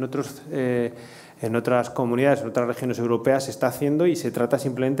otras comunidades, en otras regiones europeas se está haciendo y se trata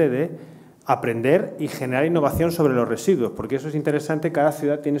simplemente de aprender y generar innovación sobre los residuos, porque eso es interesante, cada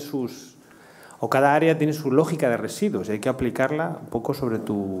ciudad tiene cada área tiene su lógica de residuos y hay que aplicarla un poco sobre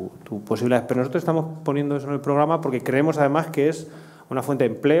tu posibilidades. Pero nosotros estamos poniendo eso en el programa porque creemos además que es una fuente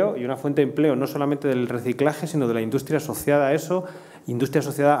de empleo, y una fuente de empleo no solamente del reciclaje, sino de la industria asociada a eso, industria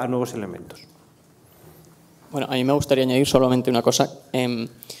asociada a nuevos elementos. Bueno, a mí me gustaría añadir solamente una cosa.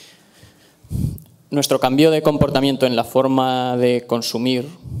 Nuestro cambio de comportamiento en la forma de consumir,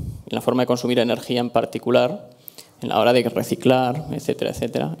 energía en particular, en la hora de reciclar, etcétera,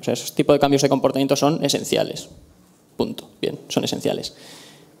 etcétera. O sea, esos tipos de cambios de comportamiento son esenciales. Punto. Bien, son esenciales.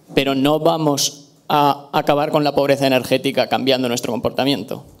 Pero no vamos a acabar con la pobreza energética cambiando nuestro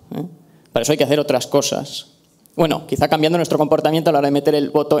comportamiento. Para eso hay que hacer otras cosas. Bueno, quizá cambiando nuestro comportamiento a la hora de meter el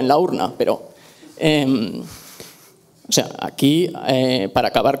voto en la urna, pero o sea, aquí para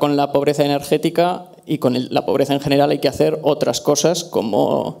acabar con la pobreza energética y con la pobreza en general hay que hacer otras cosas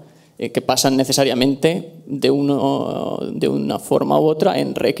como que pasan necesariamente de una forma u otra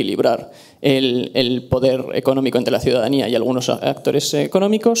en reequilibrar el poder económico entre la ciudadanía y algunos actores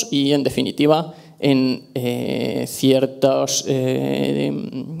económicos y, en definitiva, en ciertas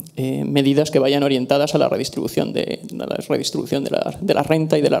medidas que vayan orientadas a la redistribución de la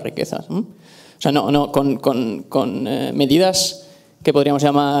renta y de las riquezas. O sea, con medidas que podríamos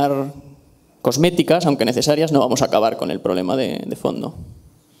llamar cosméticas, aunque necesarias, no vamos a acabar con el problema de fondo.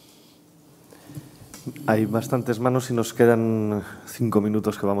 Hay bastantes manos y nos quedan 5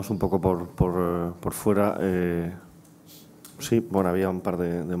 minutos que vamos un poco por fuera. Sí, bueno, había un par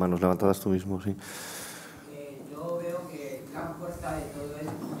de manos levantadas, tú mismo, sí. Yo veo que gran fuerza de todo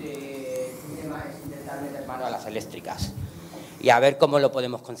este tema es intentar meter mano a las eléctricas y a ver cómo lo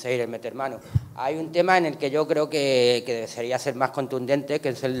podemos conseguir, el meter mano. Hay un tema en el que yo creo que debería ser más contundente, que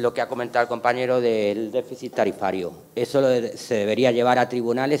es lo que ha comentado el compañero del déficit tarifario. Eso se debería llevar a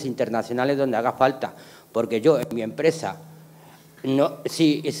tribunales internacionales donde haga falta, porque yo en mi empresa,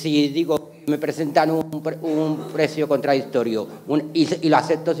 si digo me presentan un precio contradictorio y lo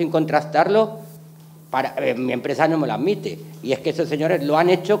acepto sin contrastarlo, mi empresa no me lo admite. Y es que esos señores lo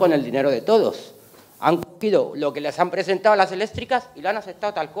han hecho con el dinero de todos. Han cogido lo que les han presentado a las eléctricas y lo han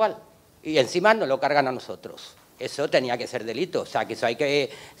aceptado tal cual. Y encima nos lo cargan a nosotros. Eso tenía que ser delito. O sea, que eso hay que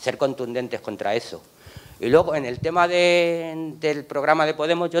ser contundentes contra eso. Y luego, en el tema del programa de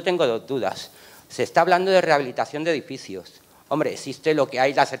Podemos, yo tengo 2 dudas. Se está hablando de rehabilitación de edificios. Hombre, existe lo que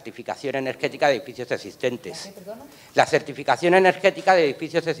hay, la certificación energética de edificios existentes. La certificación energética de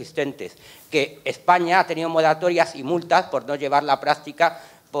edificios existentes, que España ha tenido moratorias y multas por no llevar la práctica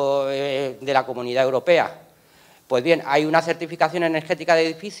de la Comunidad Europea. Pues bien, hay una certificación energética de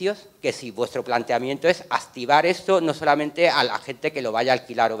edificios que, si vuestro planteamiento es activar esto no solamente a la gente que lo vaya a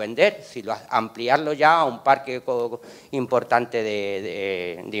alquilar o vender, sino ampliarlo ya a un parque importante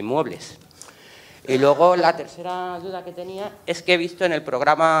de inmuebles. Y luego la tercera duda que tenía es que he visto en el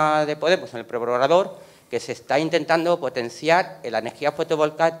programa de Podemos, en el programador, que se está intentando potenciar la energía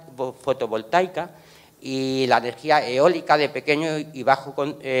fotovoltaica y la energía eólica de pequeño y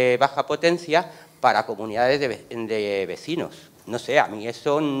baja potencia para comunidades de vecinos. No sé, a mí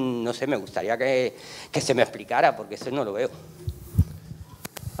eso, no sé, me gustaría que se me explicara, porque eso no lo veo.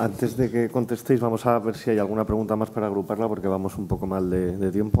 Antes de que contestéis, vamos a ver si hay alguna pregunta más para agruparla, porque vamos un poco mal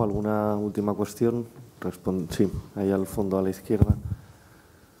de tiempo. ¿Alguna última cuestión? Sí, ahí al fondo a la izquierda.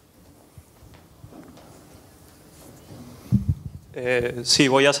 Sí,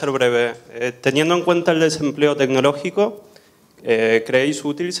 voy a ser breve. Teniendo en cuenta el desempleo tecnológico, ¿Creéis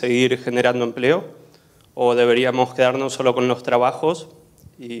útil seguir generando empleo o deberíamos quedarnos solo con los trabajos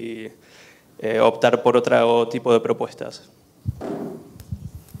y optar por otro tipo de propuestas?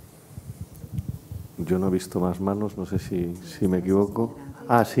 Yo no he visto más manos, no sé si me equivoco.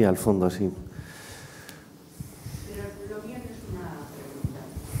 Ah, sí, al fondo, sí. Pero lo mío no es una pregunta,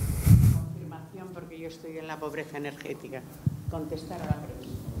 confirmación, porque yo estoy en la pobreza energética. Contestar a la pregunta.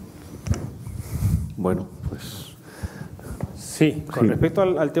 Bueno, pues... Sí, con respecto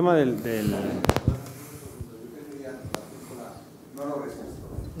al tema del... No lo resisto.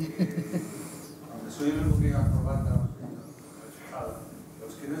 Aunque soy el único que iba a corbata,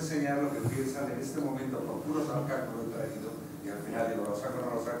 los quiero enseñar lo que piensan en este momento, por puros cálculos traído, y al final digo, lo saco o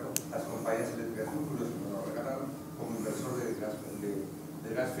no lo saco, las compañías eléctricas, muy curioso, me lo regalaron como inversor de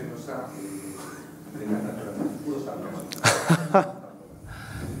gas fenosa de gas natural, puros cálculos.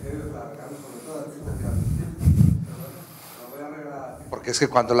 Porque es que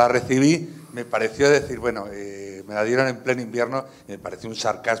cuando la recibí me pareció decir, bueno, me la dieron en pleno invierno y me pareció un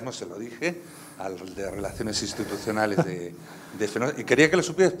sarcasmo, se lo dije, al de Relaciones Institucionales de Fenosa. Y quería que lo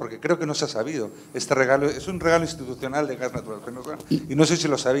supieras porque creo que no se ha sabido. Este regalo es un regalo institucional de gas natural Fenosa y no sé si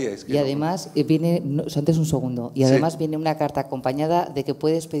lo sabíais. Y además viene, antes un segundo, y además viene una carta acompañada de que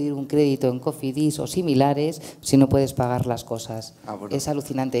puedes pedir un crédito en Cofidis o similares si no puedes pagar las cosas. Bueno, es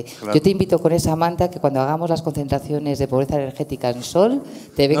alucinante. Claro. Yo te invito con esa manta que cuando hagamos las concentraciones de pobreza energética en Sol,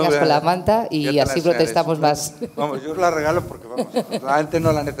 te vengas con la manta y así protestamos más. Vamos, yo os la regalo porque, vamos, realmente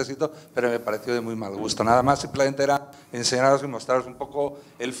no la necesito, pero me pareció de muy mal gusto. Nada más simplemente era enseñaros y mostraros un poco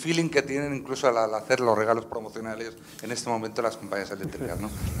el feeling que tienen incluso al hacer los regalos promocionales en este momento las compañías eléctricas, ¿no?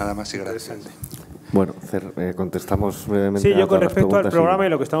 Nada más y gracias. Bueno, contestamos brevemente. Sí, yo con respecto al programa y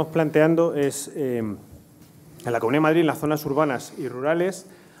lo que estamos planteando es, en la Comunidad de Madrid, en las zonas urbanas y rurales,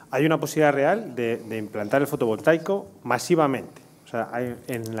 hay una posibilidad real de implantar el fotovoltaico masivamente. O sea, hay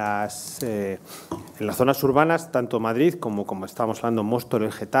en las zonas urbanas, tanto Madrid como estábamos hablando,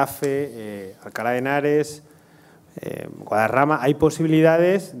 Móstoles, Getafe, Alcalá de Henares, Guadarrama, hay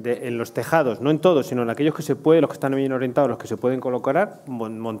posibilidades en los tejados, no en todos, sino en aquellos que se puede, los que están bien orientados, los que se pueden colocar,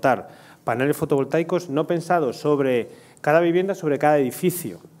 montar paneles fotovoltaicos no pensados sobre cada vivienda, sobre cada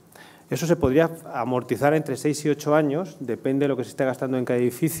edificio. Eso se podría amortizar entre 6 y 8 años, depende de lo que se esté gastando en cada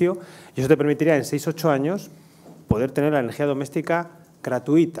edificio, y eso te permitiría en 6 o 8 años poder tener la energía doméstica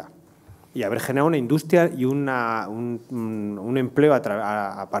gratuita y haber generado una industria y un empleo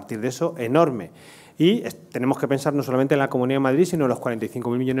a partir de eso enorme. Y tenemos que pensar no solamente en la Comunidad de Madrid, sino en los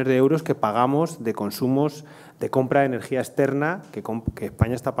 45.000 millones de euros que pagamos de consumos de compra de energía externa que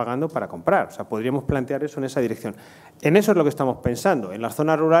España está pagando para comprar. O sea, podríamos plantear eso en esa dirección. En eso es lo que estamos pensando. En las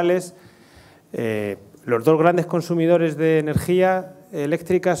zonas rurales, los dos grandes consumidores de energía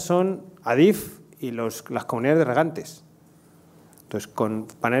eléctrica son Adif y las comunidades de regantes. Entonces, con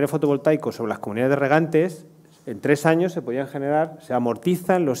paneles fotovoltaicos sobre las comunidades de regantes, en 3 años se podían generar, se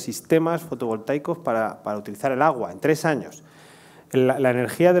amortizan los sistemas fotovoltaicos para utilizar el agua, en 3 años. La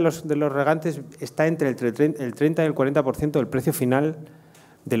energía de los regantes está entre el 30 y el 40% del precio final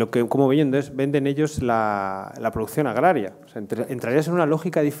de lo que, como venden ellos la producción agraria. O sea, entrarías en una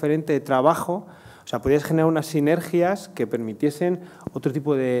lógica diferente de trabajo, o sea, podrías generar unas sinergias que permitiesen otro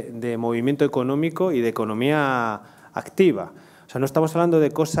tipo de movimiento económico y de economía activa. O sea, no estamos hablando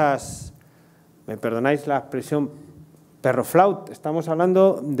de cosas, me perdonáis la expresión, perroflaut, estamos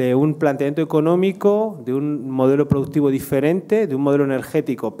hablando de un planteamiento económico, de un modelo productivo diferente, de un modelo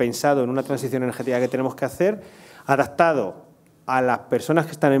energético pensado en una transición energética que tenemos que hacer, adaptado a las personas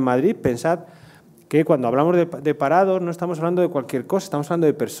que están en Madrid. Pensad que cuando hablamos de parados no estamos hablando de cualquier cosa, estamos hablando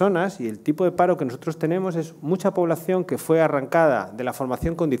de personas, y el tipo de paro que nosotros tenemos es mucha población que fue arrancada de la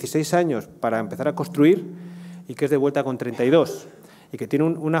formación con 16 años para empezar a construir y que es de vuelta con 32 y que tiene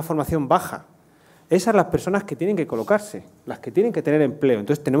una formación baja. Esas son las personas que tienen que colocarse, las que tienen que tener empleo.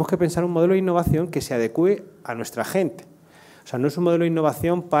 Entonces tenemos que pensar un modelo de innovación que se adecue a nuestra gente. O sea, no es un modelo de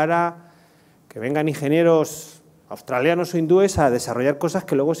innovación para que vengan ingenieros australianos o hindúes a desarrollar cosas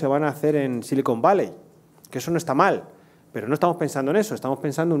que luego se van a hacer en Silicon Valley, que eso no está mal, pero no estamos pensando en eso, estamos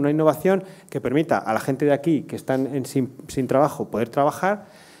pensando en una innovación que permita a la gente de aquí que están sin trabajo poder trabajar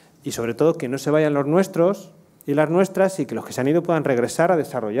y sobre todo que no se vayan los nuestros y las nuestras y que los que se han ido puedan regresar a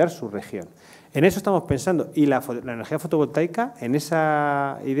desarrollar su región. En eso estamos pensando y la energía fotovoltaica en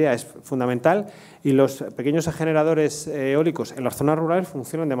esa idea es fundamental y los pequeños generadores eólicos en las zonas rurales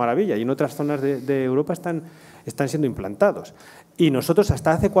funcionan de maravilla y en otras zonas de Europa están siendo implantados. Y nosotros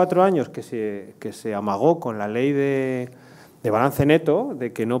hasta hace 4 años que se amagó con la ley de balance neto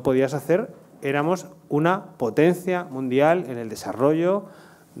de que no podías hacer, éramos una potencia mundial en el desarrollo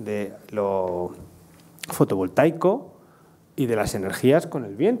de lo fotovoltaico y de las energías con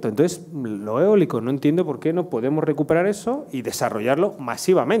el viento. Entonces, lo eólico, no entiendo por qué no podemos recuperar eso y desarrollarlo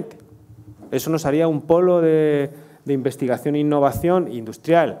masivamente. Eso nos haría un polo de investigación e innovación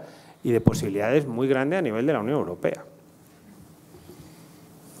industrial y de posibilidades muy grande a nivel de la Unión Europea.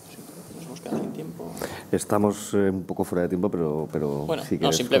 Estamos un poco fuera de tiempo, pero bueno, si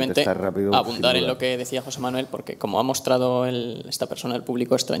quieres simplemente rápido, abundar en lo que decía José Manuel, porque como ha mostrado esta persona del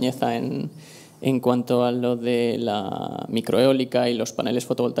público extrañeza en cuanto a lo de la microeólica y los paneles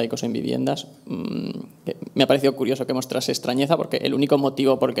fotovoltaicos en viviendas, me ha parecido curioso que mostrase extrañeza, porque el único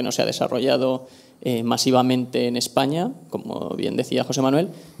motivo por el que no se ha desarrollado masivamente en España, como bien decía José Manuel,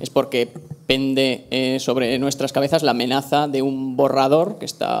 es porque pende sobre nuestras cabezas la amenaza de un borrador que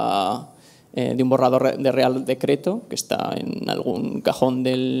está... de un borrador de Real Decreto que está en algún cajón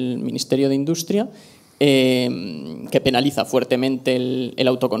del Ministerio de Industria, que penaliza fuertemente el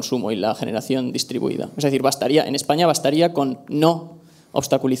autoconsumo y la generación distribuida. Es decir, en España bastaría con no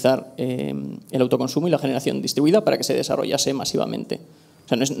obstaculizar el autoconsumo y la generación distribuida para que se desarrollase masivamente. O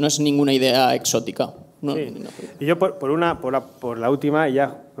sea, no es ninguna idea exótica. No, sí. No. Y yo por la última, y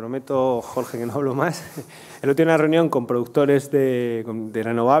ya prometo, Jorge, que no hablo más. El otro día en una reunión con productores de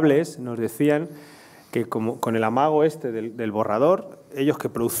renovables nos decían que con el amago del borrador, ellos que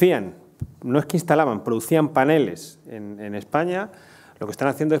producían, no es que instalaban, producían paneles en España, lo que están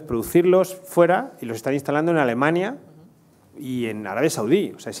haciendo es producirlos fuera y los están instalando en Alemania y en Arabia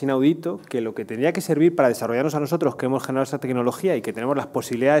Saudí. O sea, es inaudito que lo que tendría que servir para desarrollarnos a nosotros, que hemos generado esa tecnología y que tenemos las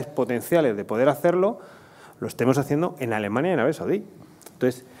posibilidades potenciales de poder hacerlo, lo estemos haciendo en Alemania y en Arabia Saudí.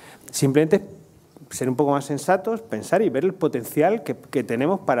 Entonces, simplemente ser un poco más sensatos, pensar y ver el potencial que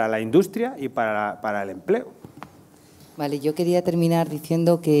tenemos para la industria y para el empleo. Vale, yo quería terminar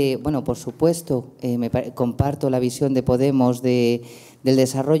diciendo que, bueno, por supuesto, comparto la visión de Podemos del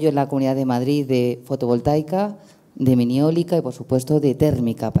desarrollo en la Comunidad de Madrid de fotovoltaica, de miniólica y, por supuesto, de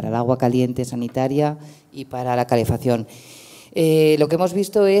térmica para el agua caliente sanitaria y para la calefacción. Lo que hemos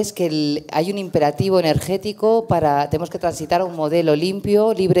visto es que hay un imperativo energético tenemos que transitar a un modelo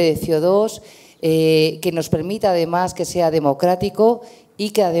limpio, libre de CO2, que nos permita además que sea democrático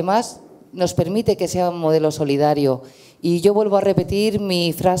y que además nos permite que sea un modelo solidario. Y yo vuelvo a repetir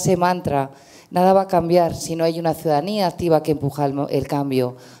mi frase mantra: nada va a cambiar si no hay una ciudadanía activa que empuja el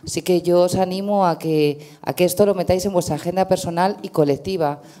cambio. Así que yo os animo a que esto lo metáis en vuestra agenda personal y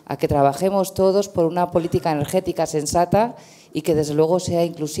colectiva, a que trabajemos todos por una política energética sensata y que desde luego sea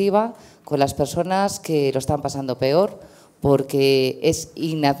inclusiva con las personas que lo están pasando peor, porque es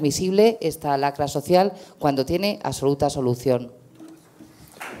inadmisible esta lacra social cuando tiene absoluta solución.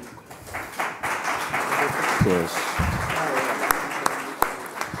 Pues,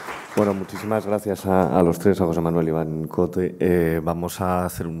 bueno, muchísimas gracias a los tres, a José Manuel, Iván, Cote. Vamos a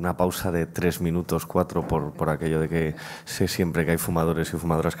hacer una pausa de 3 minutos, 4, por aquello de que sé siempre que hay fumadores y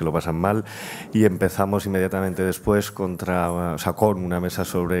fumadoras que lo pasan mal. Y empezamos inmediatamente después con una mesa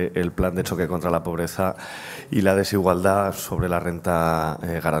sobre el plan de choque contra la pobreza y la desigualdad, sobre la renta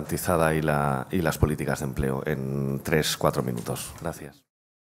garantizada y las políticas de empleo en 3-4 minutos. Gracias.